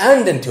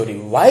and then theory.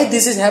 Why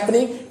this is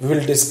happening, we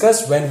will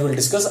discuss when we will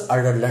discuss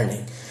adult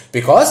learning,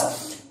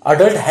 because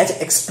adult has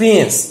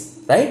experience,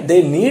 right?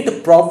 They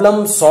need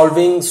problem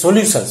solving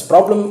solutions,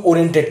 problem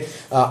oriented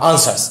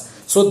answers.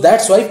 So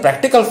that's why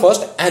practical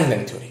first and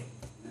then theory.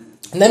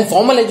 And then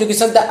formal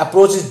education, the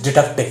approach is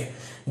deductive.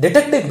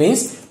 Deductive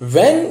means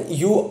when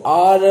you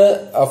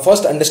are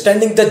first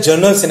understanding the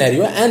general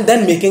scenario and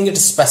then making it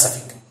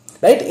specific,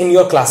 right, in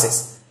your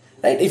classes.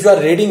 Right? If you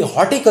are reading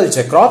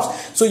horticulture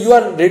crops, so you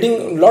are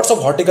reading lots of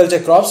horticulture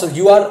crops, so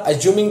you are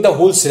assuming the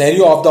whole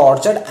scenario of the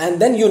orchard, and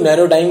then you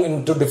narrow down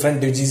into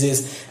different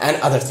diseases and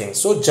other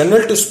things. So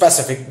general to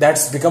specific,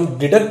 that's become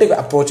deductive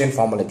approach in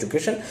formal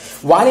education.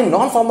 While in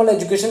non-formal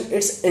education,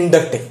 it's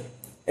inductive.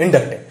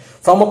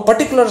 From a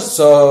particular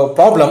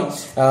problem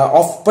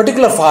of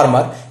particular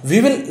farmer,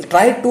 we will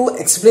try to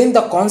explain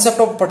the concept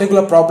of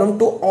particular problem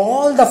to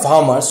all the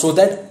farmers, so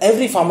that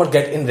every farmer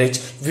get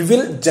enriched. We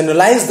will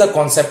generalize the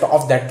concept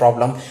of that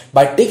problem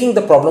by taking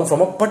the problem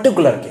from a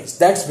particular case.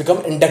 That's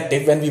become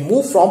inductive when we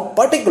move from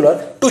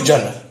particular to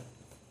general,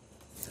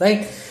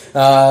 right?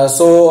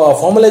 So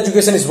formal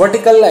education is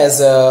vertical, as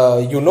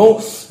you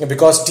know,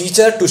 because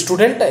teacher to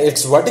student,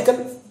 it's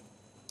vertical.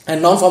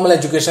 And non-formal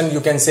education,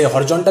 you can say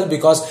horizontal,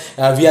 because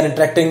we are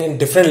interacting in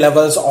different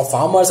levels of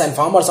farmers, and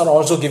farmers are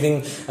also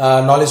giving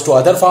knowledge to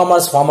other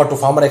farmers. Farmer to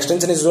farmer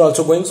extension is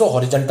also going, so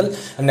horizontal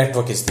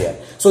network is there.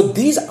 So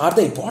these are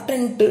the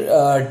important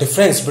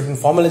difference between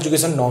formal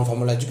education and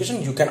non-formal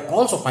education. You can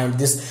also find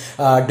this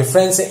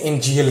difference in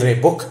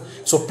GLRA book.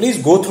 So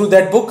please go through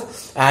that book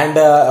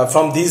and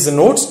from these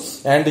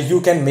notes, and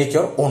you can make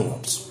your own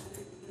notes.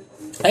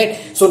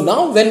 Right. So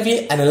now when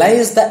we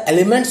analyze the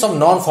elements of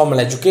non-formal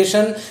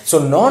education,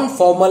 so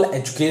non-formal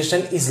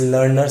education is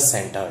learner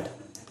centered,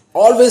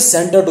 always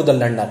centered to the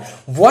learner.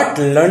 What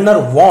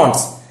learner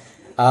wants,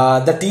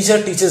 the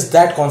teacher teaches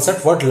that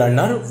concept, what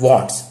learner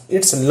wants.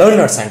 It's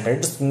learner centered,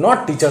 it's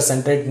not teacher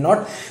centered,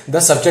 not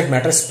the subject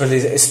matter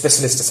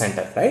specialist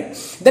centered, right?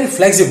 Then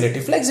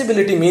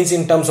flexibility means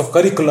in terms of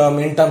curriculum,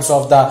 in terms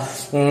of the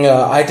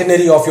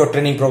itinerary of your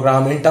training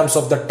program, in terms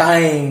of the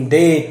time,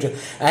 date,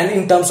 and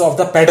in terms of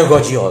the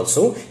pedagogy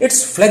also.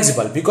 It's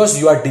flexible because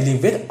you are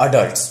dealing with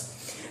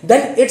adults.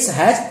 Then it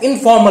has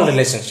informal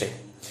relationship.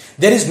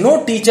 There is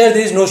no teacher,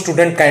 there is no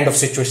student kind of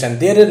situation.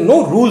 There are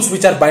no rules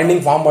which are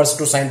binding farmers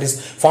to scientists,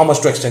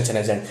 farmers to extension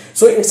agent.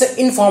 So it's an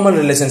informal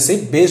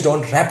relationship based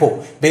on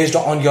rapport, based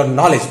on your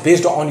knowledge,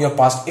 based on your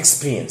past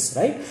experience,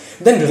 right?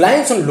 Then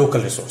reliance on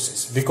local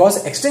resources,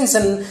 because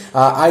extension,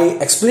 I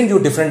explained you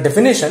different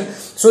definition.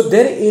 So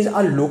there is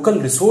a local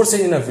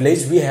resources in a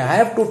village. We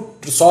have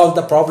to solve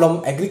the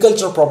problem,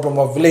 agricultural problem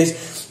of village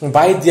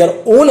by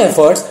their own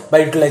efforts, by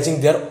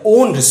utilizing their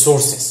own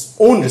resources.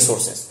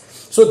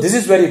 So this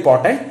is very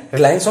important,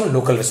 reliance on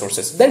local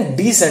resources. Then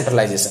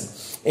decentralization.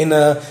 In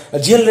a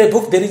GLRA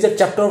book, there is a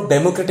chapter of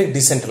democratic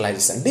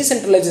decentralization.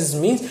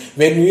 Decentralization means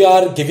when we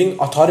are giving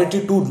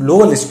authority to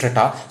lower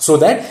strata so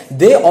that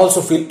they also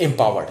feel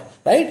empowered,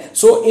 right?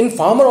 So in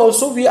farmer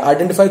also, we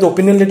identify the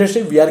opinion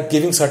leadership. We are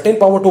giving certain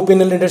power to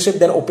opinion leadership.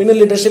 Then opinion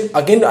leadership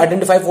again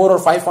identify 4 or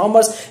 5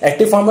 farmers,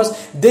 active farmers.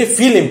 They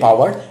feel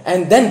empowered,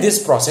 and then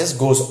this process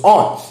goes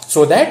on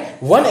so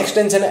that one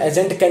extension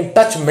agent can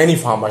touch many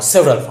farmers,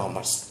 several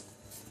farmers.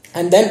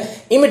 And then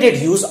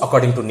immediate use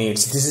according to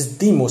needs. This is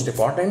the most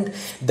important.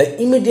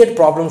 The immediate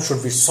problem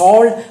should be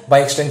solved by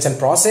extension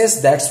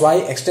process. That's why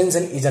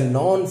extension is a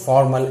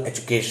non-formal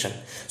education.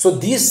 So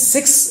these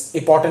 6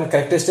 important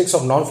characteristics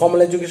of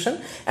non-formal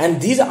education, and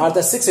these are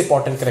the 6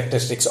 important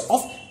characteristics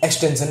of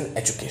extension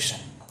education.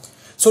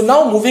 So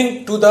now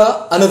moving to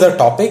the another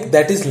topic,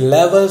 that is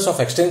levels of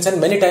extension.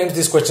 Many times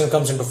this question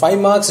comes into 5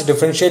 marks.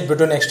 Differentiate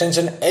between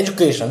extension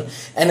education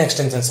and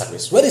extension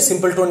service. Very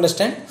simple to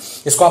understand.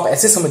 इसको आप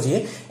ऐसे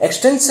समझिए.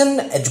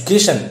 Extension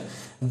education,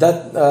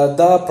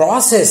 the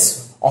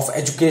process of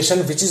education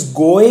which is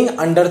going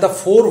under the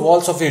 4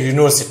 walls of a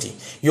university.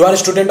 You are a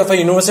student of a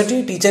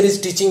university, teacher is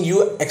teaching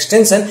you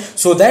extension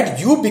so that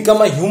you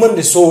become a human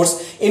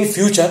resource in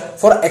future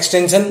for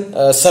extension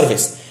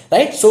service.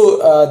 Right,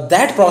 so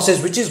that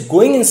process which is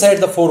going inside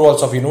the 4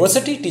 walls of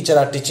university, teacher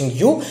are teaching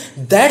you,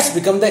 that's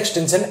become the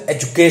extension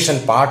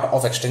education part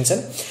of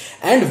extension.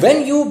 And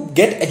when you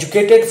get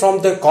educated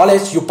from the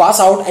college, you pass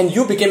out and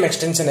you become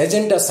extension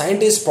agent, a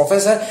scientist,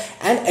 professor,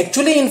 and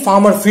actually in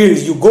farmer field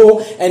you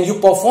go and you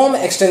perform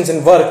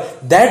extension work,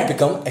 that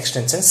become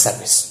extension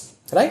service.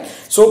 Right,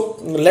 so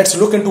let's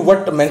look into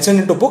what mentioned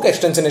into book.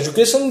 Extension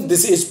education,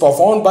 this is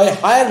performed by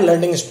higher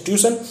learning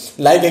institution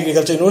like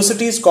agriculture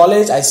universities,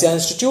 college, ICAR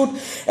institute.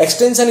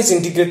 Extension is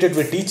integrated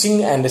with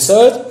teaching and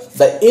research.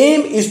 The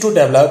aim is to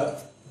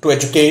develop, to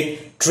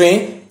educate,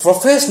 train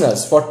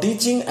professionals for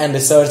teaching and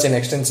research in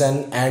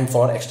extension and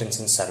for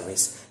extension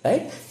service.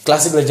 Right,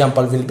 classical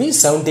example will be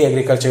 70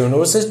 agriculture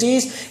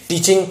universities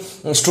teaching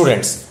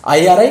students,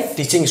 IRI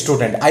teaching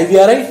student,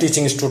 IVRI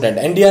teaching student,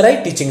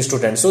 NDRI teaching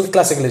student. So the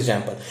classical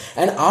example.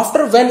 And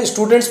after when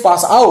students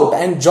pass out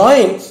and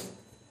join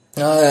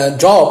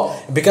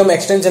job, become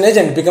extension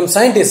agent, become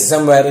scientist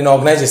somewhere in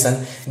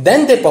organization,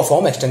 then they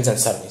perform extension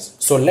service.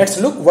 So let's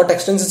look what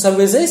extension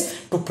service is.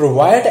 To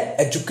provide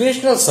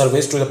educational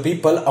service to the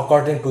people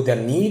according to their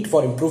need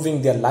for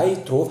improving their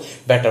life through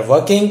better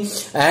working.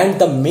 And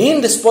the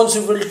main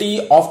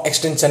responsibility of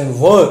extension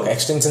work,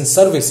 extension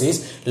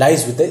services,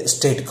 lies with the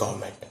state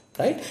government.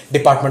 Right?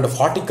 Department of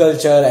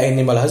Horticulture,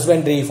 Animal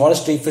Husbandry,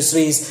 Forestry,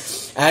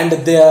 Fisheries, and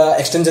the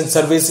extension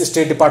service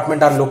state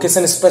department are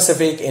location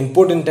specific,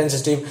 input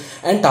intensive,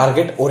 and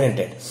target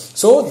oriented.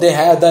 So they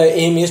have the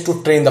aim is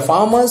to train the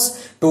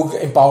farmers, to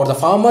empower the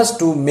farmers,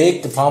 to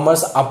make the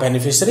farmers a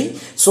beneficiary.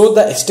 So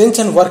the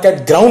extension work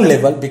at ground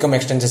level become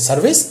extension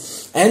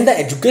service, and the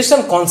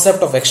education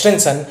concept of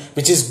extension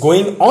which is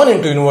going on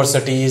into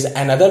universities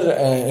and other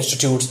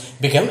institutes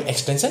become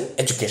extension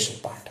education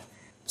part.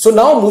 So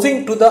now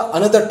moving to the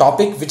another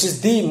topic which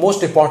is the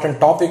most important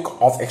topic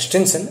of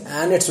extension,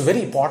 and it's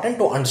very important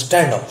to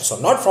understand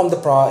also, not from the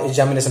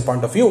examination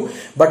point of view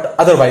but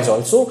otherwise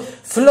also,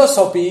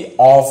 philosophy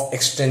of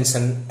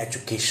extension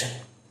education.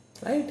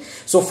 Right?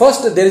 So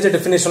first there is a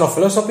definition of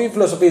philosophy.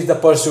 Philosophy is the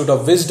pursuit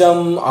of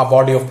wisdom, a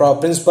body of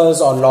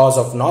principles or laws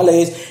of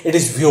knowledge. It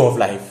is view of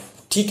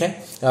life.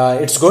 Okay?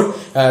 It's good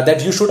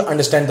that you should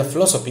understand the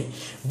philosophy,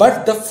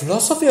 but the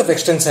philosophy of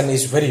extension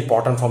is very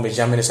important from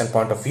examination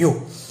point of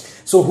view.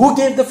 So who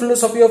gave the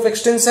philosophy of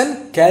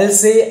extension?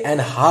 Kelsey and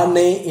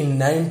Harney in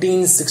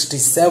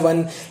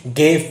 1967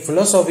 gave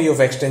philosophy of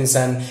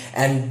extension,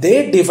 and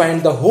they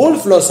defined the whole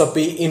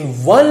philosophy in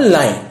one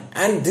line.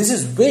 And this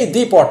is very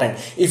important.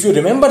 If you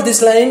remember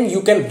this line,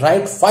 you can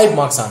write 5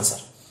 marks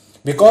answer.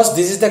 Because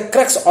this is the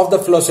crux of the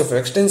philosophy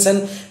of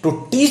extension,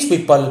 to teach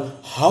people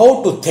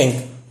how to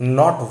think,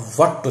 not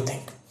what to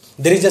think.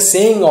 There is a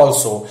saying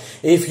also,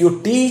 if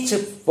you teach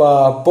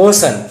a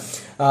person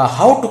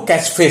how to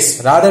catch fish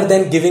rather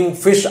than giving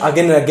fish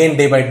again and again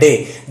day by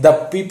day,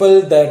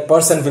 that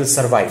person will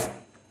survive.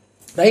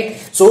 Right?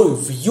 So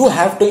you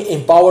have to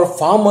empower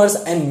farmers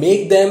and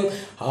make them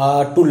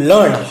to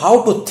learn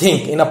how to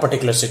think in a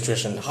particular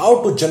situation,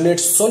 how to generate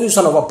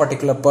solution of a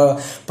particular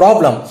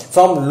problem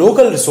from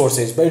local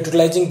resources by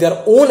utilizing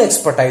their own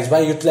expertise,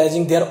 by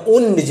utilizing their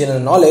own indigenous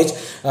knowledge.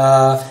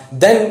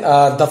 Then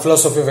the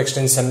philosophy of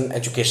extension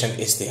education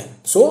is there.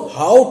 So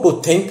how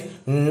to think,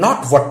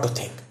 not what to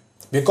think.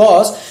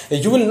 Because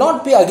you will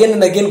not be again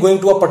and again going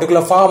to a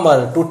particular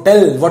farmer to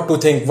tell what to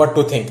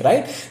think,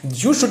 right?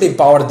 You should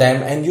empower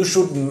them and you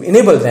should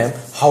enable them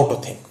how to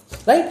think,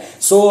 right?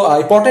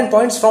 So important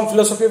points from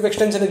philosophy of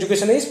extension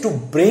education is to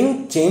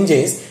bring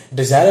changes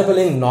desirable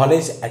in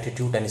knowledge,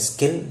 attitude and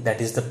skill, that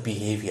is the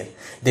behavior.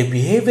 The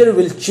behavior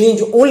will change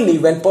only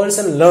when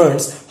person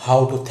learns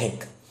how to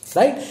think,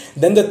 right?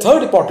 Then the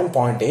third important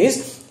point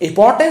is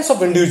importance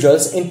of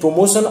individuals in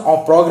promotion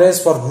of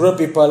progress for rural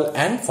people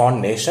and for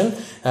nation.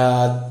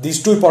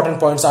 These 2 important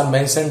points are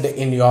mentioned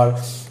in your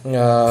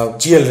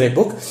GLRA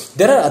book.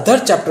 There are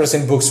other chapters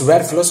in books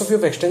where philosophy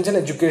of extension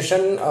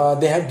education,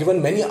 they have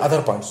given many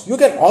other points. You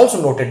can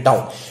also note it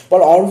down.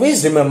 But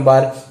always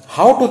remember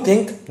how to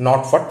think,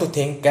 not what to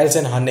think. Kelsey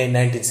and Harney in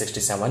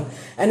 1967.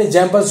 And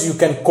examples you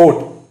can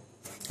quote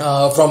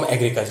from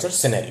agriculture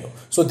scenario.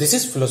 So this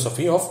is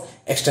philosophy of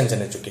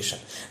extension education.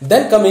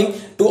 Then coming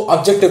to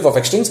objective of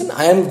extension,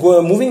 I am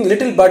moving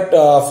little but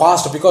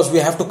fast because we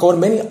have to cover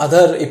many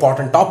other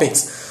important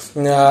topics.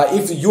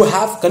 If you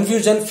have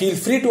confusion, feel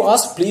free to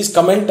ask. Please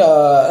comment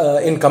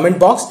in comment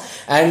box,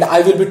 and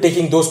I will be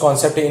taking those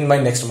concepts in my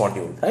next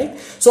module, right?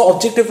 So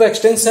objective of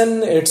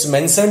extension, it's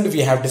mentioned,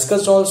 we have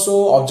discussed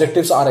also.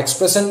 Objectives are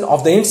expression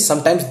of the ends.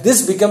 Sometimes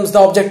this becomes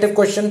the objective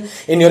question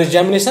in your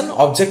examination.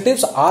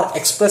 Objectives are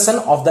expression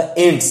of the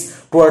ends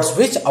towards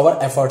which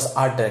our efforts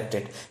are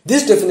directed.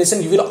 This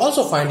definition you will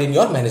also find in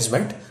your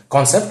management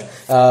concept.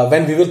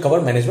 When we will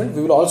cover management,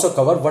 we will also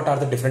cover what are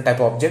the different type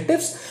of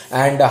objectives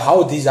and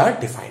how these are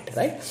defined,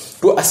 right?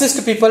 To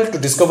assist people to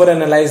discover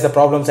and analyze the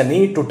problems and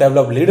need to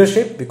develop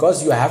leadership,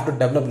 because you have to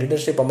develop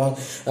leadership among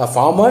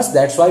farmers.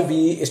 That's why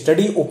we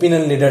study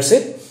opinion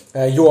leadership.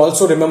 You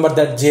also remember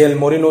that JL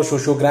Moreno,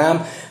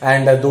 sociogram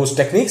and those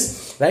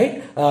techniques,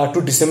 right?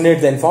 To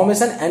disseminate the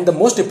information, and the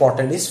most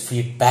important is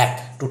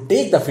feedback, to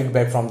take the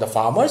feedback from the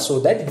farmers so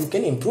that you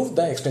can improve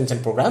the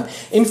extension program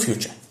in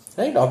future,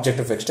 right?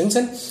 Objective of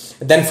extension.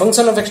 Then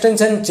function of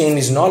extension: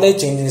 change in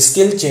knowledge, change in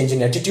skill, change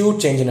in attitude,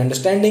 change in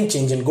understanding,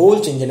 change in goal,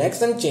 change in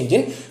action, change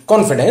in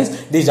confidence.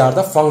 These are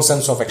the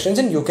functions of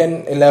extension. You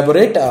can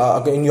elaborate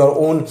in your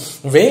own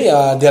way.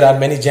 There are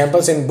many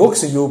examples in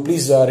books. You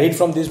please read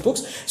from these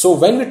books. So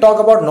when we talk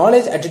about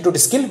knowledge, attitude,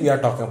 skill, we are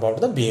talking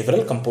about the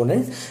behavioral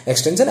component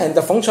extension, and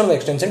the function of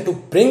extension to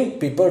bring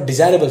people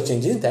desirable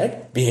changes in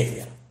that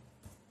behavior,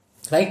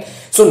 right?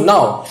 So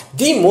now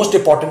the most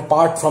important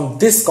part from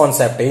this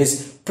concept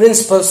is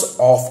principles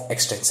of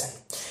extension,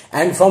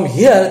 and from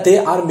here they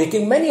are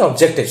making many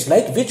objectives,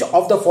 like which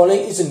of the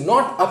following is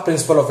not a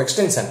principle of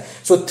extension.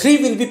 So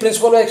 3 will be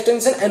principle of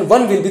extension and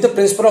 1 will be the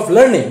principle of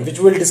learning, which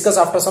we will discuss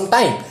after some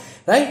time,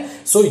 right?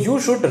 So you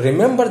should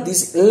remember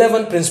these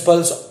 11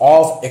 principles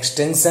of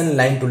extension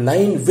line to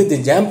line with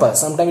example.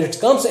 Sometimes it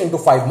comes into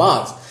 5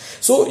 marks.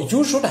 So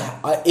you should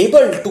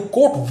able to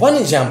quote one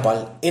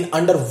example in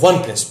under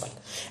one principle,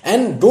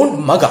 and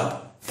don't mug up.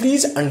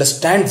 Please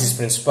understand this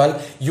principle.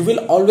 You will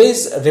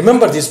always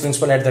remember this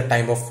principle at the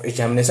time of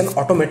examination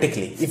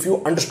automatically if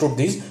you understood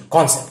these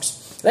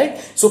concepts, right?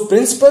 So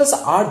principles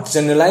are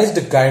generalized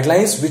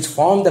guidelines which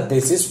form the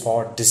basis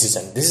for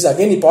decision. This is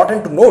again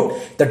important to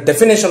note the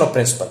definition of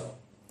principle.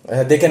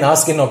 They can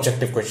ask in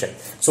objective question.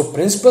 So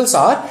principles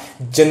are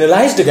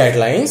generalized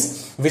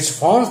guidelines which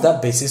forms the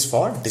basis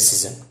for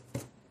decision,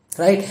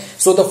 right?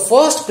 So the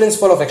first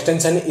principle of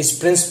extension is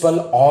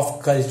principle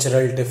of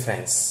cultural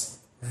difference.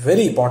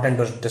 Very important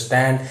to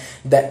understand.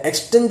 The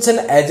extension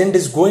agent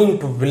is going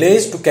to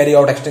village to carry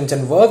out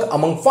extension work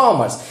among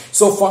farmers.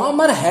 So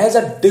farmer has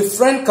a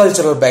different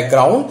cultural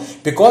background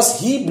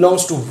because he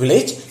belongs to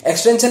village.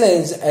 Extension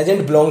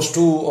agent belongs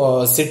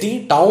to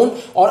city, town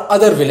or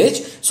other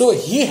village. So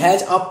he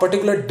has a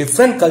particular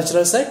different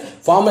cultural set.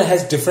 Farmer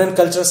has different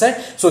cultural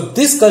set. So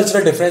this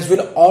cultural difference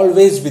will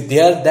always be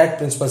there. That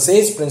principle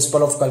says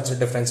principle of cultural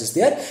difference is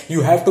there.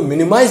 You have to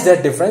minimize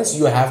that difference.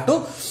 You have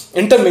to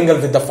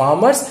intermingle with the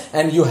farmers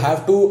and you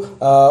have to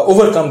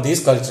overcome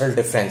these cultural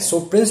difference.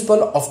 So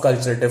principle of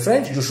cultural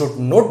difference, you should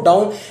note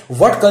down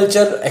what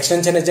culture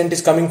extension agent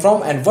is coming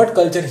from and what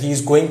culture he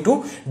is going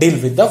to deal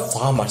with the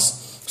farmers.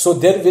 So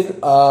there will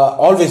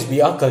always be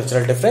a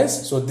cultural difference.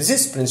 So this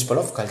is principle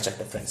of cultural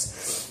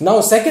difference.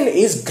 Now second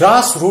is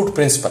grassroots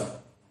principle.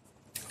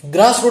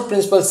 Grassroots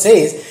principle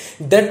says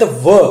that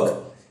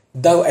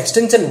the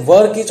extension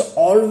work is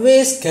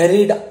always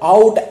carried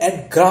out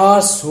at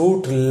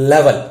grassroots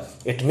level.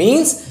 It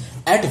means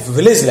at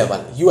village level.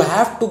 You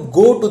have to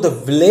go to the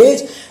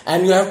village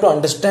and you have to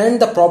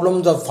understand the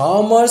problems of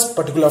farmers,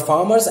 particular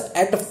farmers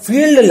at a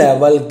field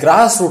level,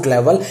 grassroots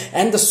level,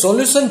 and the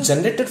solution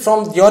generated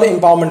from your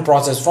empowerment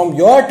process, from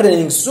your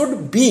training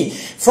should be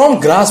from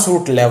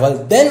grassroots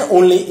level. Then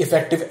only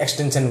effective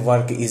extension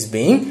work is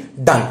being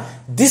done.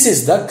 This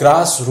is the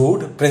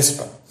grassroots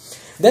principle.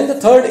 Then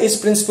the third is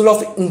principle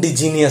of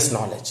indigenous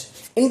knowledge.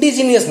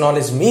 Indigenous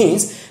knowledge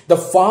means the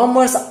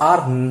farmers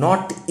are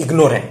not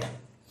ignorant.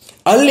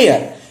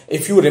 Earlier,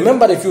 if you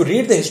remember, if you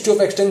read the history of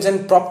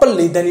extension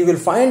properly, then you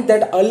will find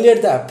that earlier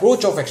the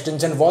approach of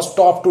extension was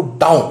top to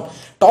down.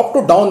 Top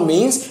to down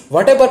means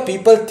whatever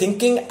people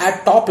thinking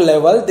at top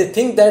level, they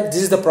think that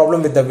this is the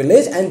problem with the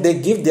village and they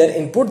give their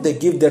input, they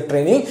give their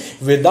training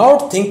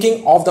without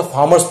thinking of the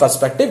farmer's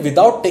perspective,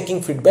 without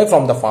taking feedback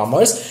from the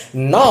farmers.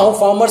 Now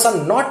farmers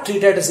are not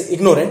treated as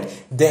ignorant,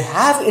 they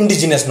have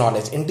indigenous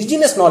knowledge.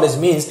 Indigenous knowledge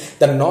means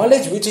the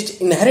knowledge which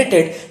is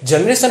inherited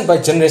generation by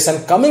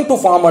generation coming to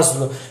farmers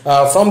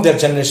from their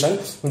generation.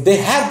 They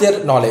have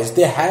their knowledge,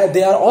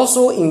 they are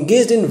also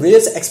engaged in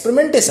various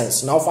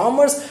experimentations. Now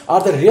farmers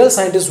are the real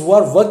scientists who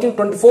are working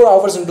 24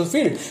 hours into the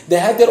field. They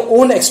have their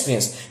own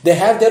experience. They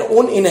have their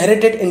own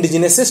inherited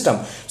indigenous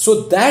system.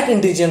 So that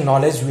indigenous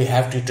knowledge we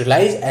have to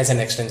utilize as an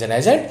extension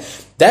agent.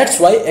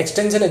 That's why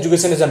extension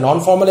education is a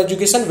non-formal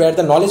education where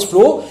the knowledge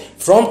flow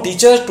from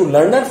teacher to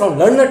learner, from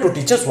learner to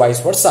teachers,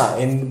 vice versa,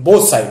 in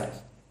both sides.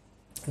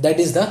 That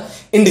is the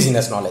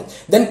indigenous knowledge.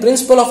 Then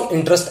principle of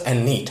interest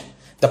and need.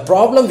 The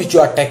problem which you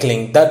are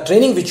tackling, the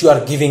training which you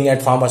are giving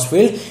at farmers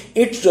field,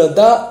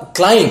 the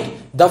client,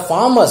 the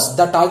farmers,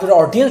 the target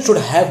audience should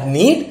have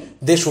need.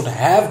 They should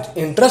have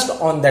interest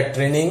on that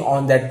training,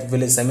 on that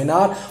village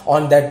seminar,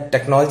 on that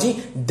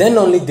technology. Then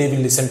only they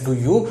will listen to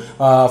you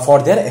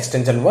for their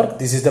extension work.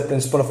 This is the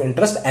principle of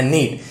interest and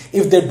need.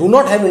 If they do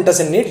not have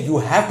interest and need, you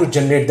have to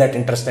generate that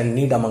interest and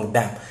need among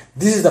them.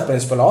 This is the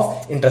principle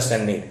of interest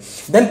and need.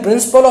 Then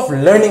principle of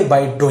learning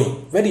by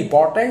doing. Very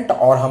important.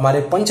 और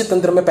हमारे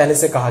पंचतंत्र में पहले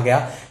से कहा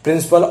गया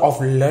principle of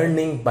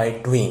learning by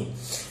doing.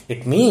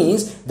 It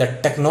means the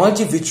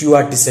technology which you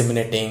are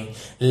disseminating,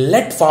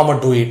 let farmer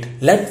do it.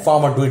 Let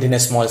farmer do it in a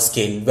small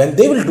scale. When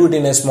they will do it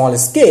in a small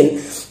scale,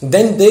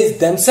 then they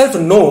themselves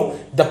know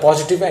the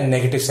positive and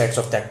negative sides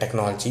of that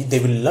technology. They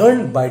will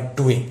learn by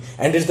doing,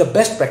 and it's the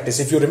best practice.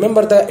 If you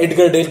remember the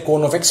Edgar Dale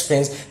cone of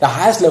experience, the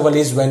highest level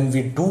is when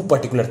we do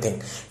particular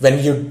thing. When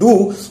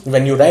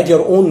you write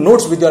your own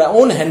notes with your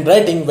own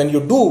handwriting, when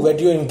you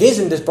engage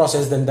in this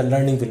process, then the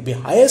learning will be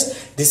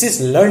highest. This is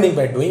learning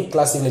by doing.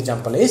 Classical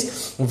example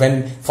is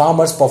when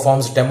farmers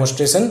performs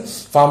demonstration,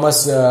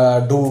 farmers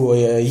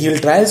do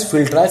yield trials,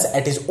 field trials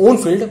at his own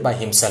field by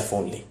himself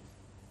only.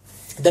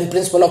 Then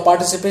principle of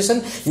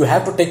participation, you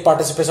have to take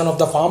participation of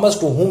the farmers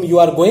to whom you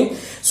are going.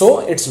 So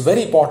it's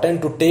very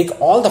important to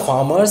take all the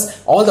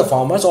farmers, all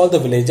the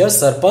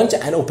villagers, sarpanch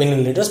and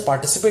opinion leaders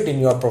participate in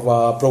your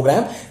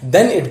program.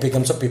 Then it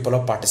becomes a people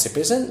of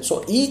participation.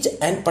 So each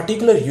and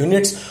particular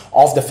units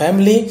of the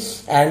family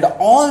and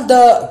all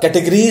the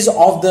categories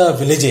of the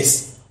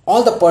villages,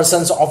 all the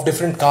persons of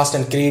different caste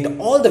and creed,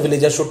 all the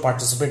villagers should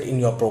participate in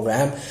your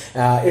program.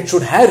 It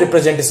should have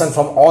representation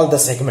from all the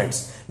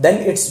segments.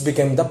 Then it's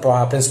become the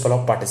principle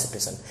of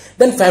participation.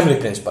 Then family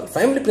principle.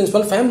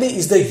 Family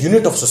is the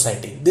unit of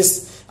society.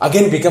 This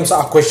again becomes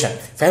a question.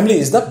 Family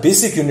is the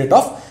basic unit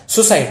of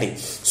society.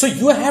 So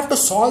you have to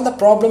solve the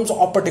problems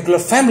of particular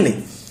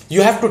family.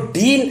 You have to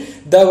deal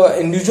the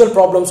individual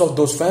problems of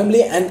those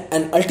family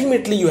and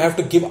ultimately you have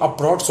to give a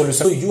broad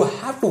solution. So you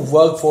have to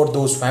work for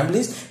those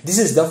families. This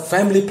is the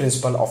family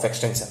principle of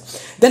extension.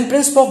 Then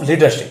principle of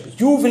leadership.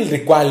 You will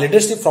require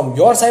leadership from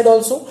your side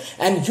also,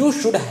 and you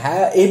should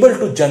have able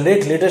to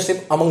generate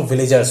leadership among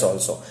villagers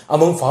also,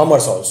 among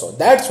farmers also.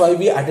 That's why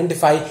we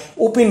identify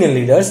opinion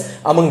leaders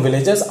among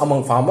villagers,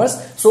 among farmers.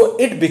 So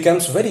it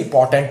becomes very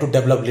important to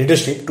develop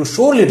leadership, to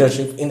show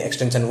leadership in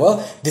extension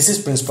work. This is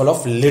principle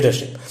of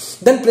leadership.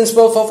 Then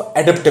principle of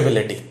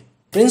adaptability.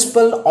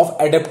 Principle of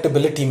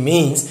adaptability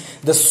means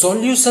the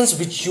solutions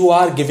which you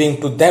are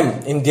giving to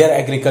them in their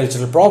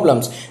agricultural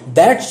problems,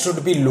 that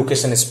should be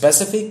location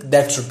specific,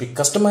 that should be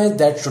customized,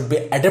 that should be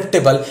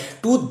adaptable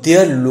to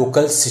their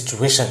local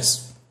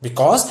situations.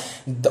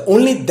 Because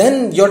only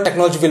then your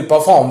technology will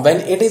perform when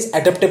it is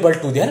adaptable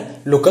to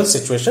their local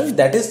situation.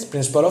 That is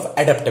principle of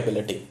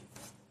adaptability.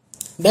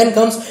 Then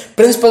comes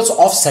principles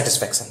of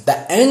satisfaction,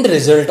 the end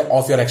result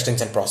of your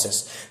extension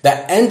process,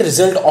 the end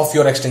result of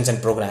your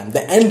extension program,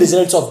 the end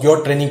results of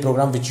your training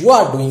program which you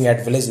are doing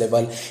at village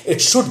level.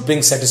 It should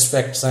bring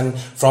satisfaction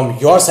from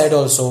your side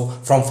also,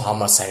 from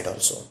farmer side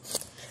also.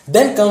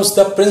 Then comes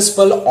the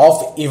principle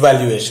of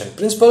evaluation.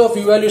 Principle of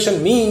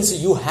evaluation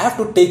means you have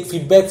to take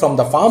feedback from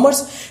the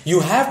farmers. You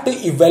have to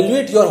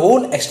evaluate your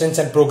own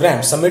extension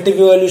program. Summative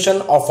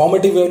evaluation or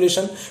formative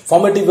evaluation.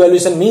 Formative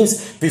evaluation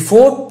means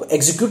before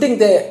executing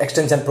the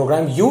extension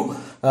program, you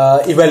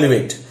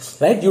evaluate,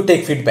 right? You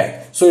take feedback.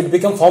 So it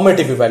becomes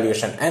formative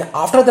evaluation, and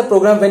after the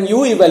program, when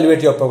you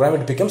evaluate your program,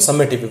 it becomes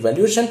summative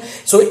evaluation.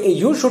 So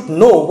you should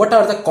know what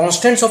are the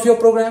constants of your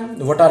program,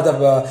 what are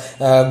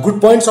the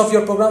good points of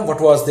your program, what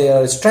was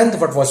their strength,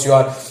 what was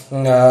your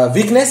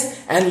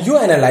weakness, and you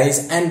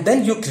analyze, and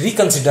then you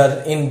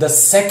reconsider in the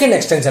second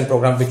extension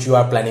program which you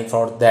are planning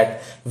for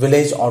that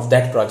village or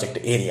that project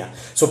area.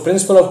 So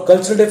principle of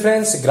cultural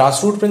difference,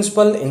 grassroots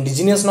principle,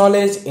 indigenous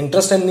knowledge,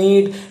 interest and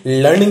need,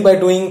 learning by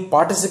doing,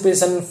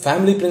 participation,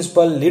 family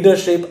principle,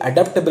 leadership,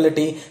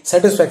 adaptability,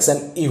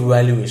 satisfaction,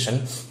 evaluation.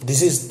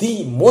 This is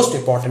the most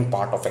important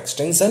part of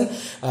extension.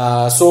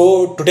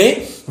 So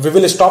today we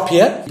will stop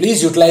here.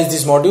 Please utilize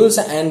these modules,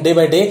 and day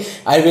by day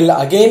I will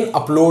again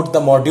upload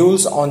the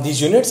modules on these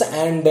units,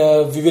 and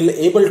we will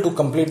able to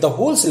complete the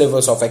whole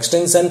syllabus of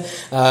extension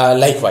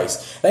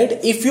likewise, right?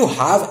 If you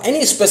have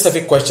any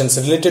specific questions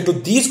related to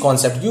these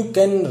concepts, you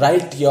can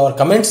write your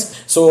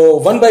comments. So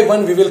one by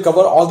one we will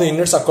cover all the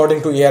units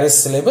according to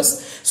ARS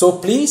syllabus. So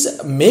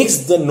please make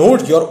the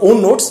note, your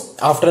own notes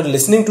after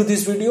listening to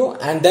this video,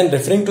 and then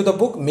referring to the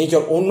book, make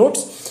your own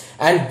notes,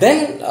 and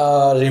then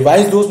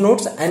revise those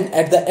notes, and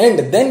at the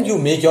end then you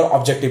make your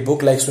objective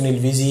book like Sunil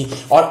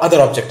VG or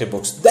other objective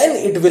books. Then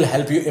it will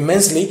help you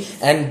immensely,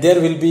 and there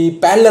will be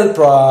parallel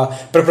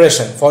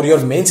preparation for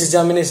your mains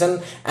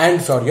examination and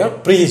for your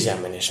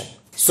pre-examination.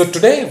 So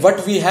today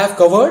what we have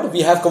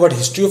covered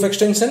history of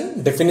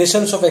extension,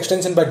 definitions of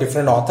extension by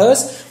different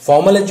authors,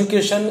 formal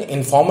education,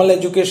 informal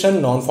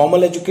education,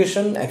 non-formal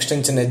education,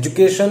 extension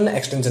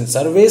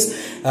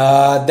surveys.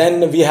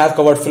 Then we have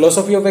covered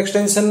philosophy of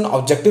extension,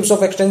 objectives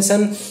of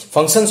extension,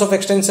 functions of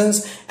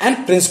extensions,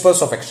 and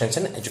principles of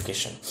extension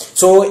education.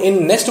 So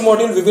in next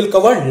module we will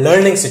cover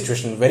learning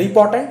situation, very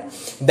important.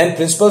 Then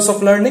principles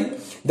of learning,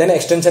 then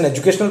extension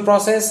educational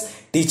process,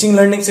 teaching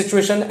learning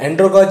situation,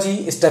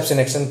 andragogy, steps in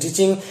extension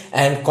teaching,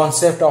 and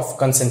concept of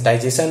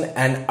conscientization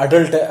and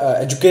adult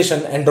education,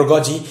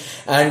 andragogy,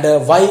 and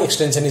why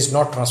extension is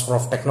not transfer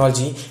of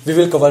technology. We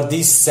will cover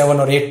these 7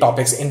 or 8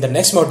 topics in the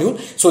next module.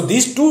 So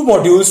these 2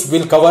 modules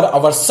will cover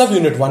our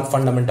subunit 1,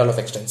 fundamental of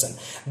extension.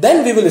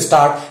 Then we will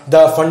start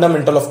the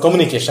fundamental of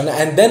communication,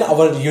 and then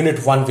our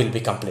unit 1 will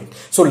be complete.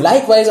 So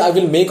likewise I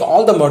will make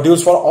all the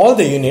modules for all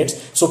the units.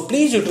 So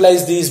please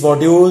utilize these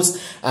modules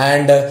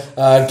and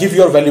give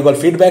your valuable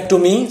feedback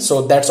to me.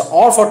 So that's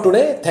all for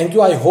today. Thank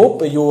you. I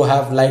hope you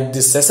have liked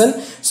this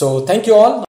session. So thank you all.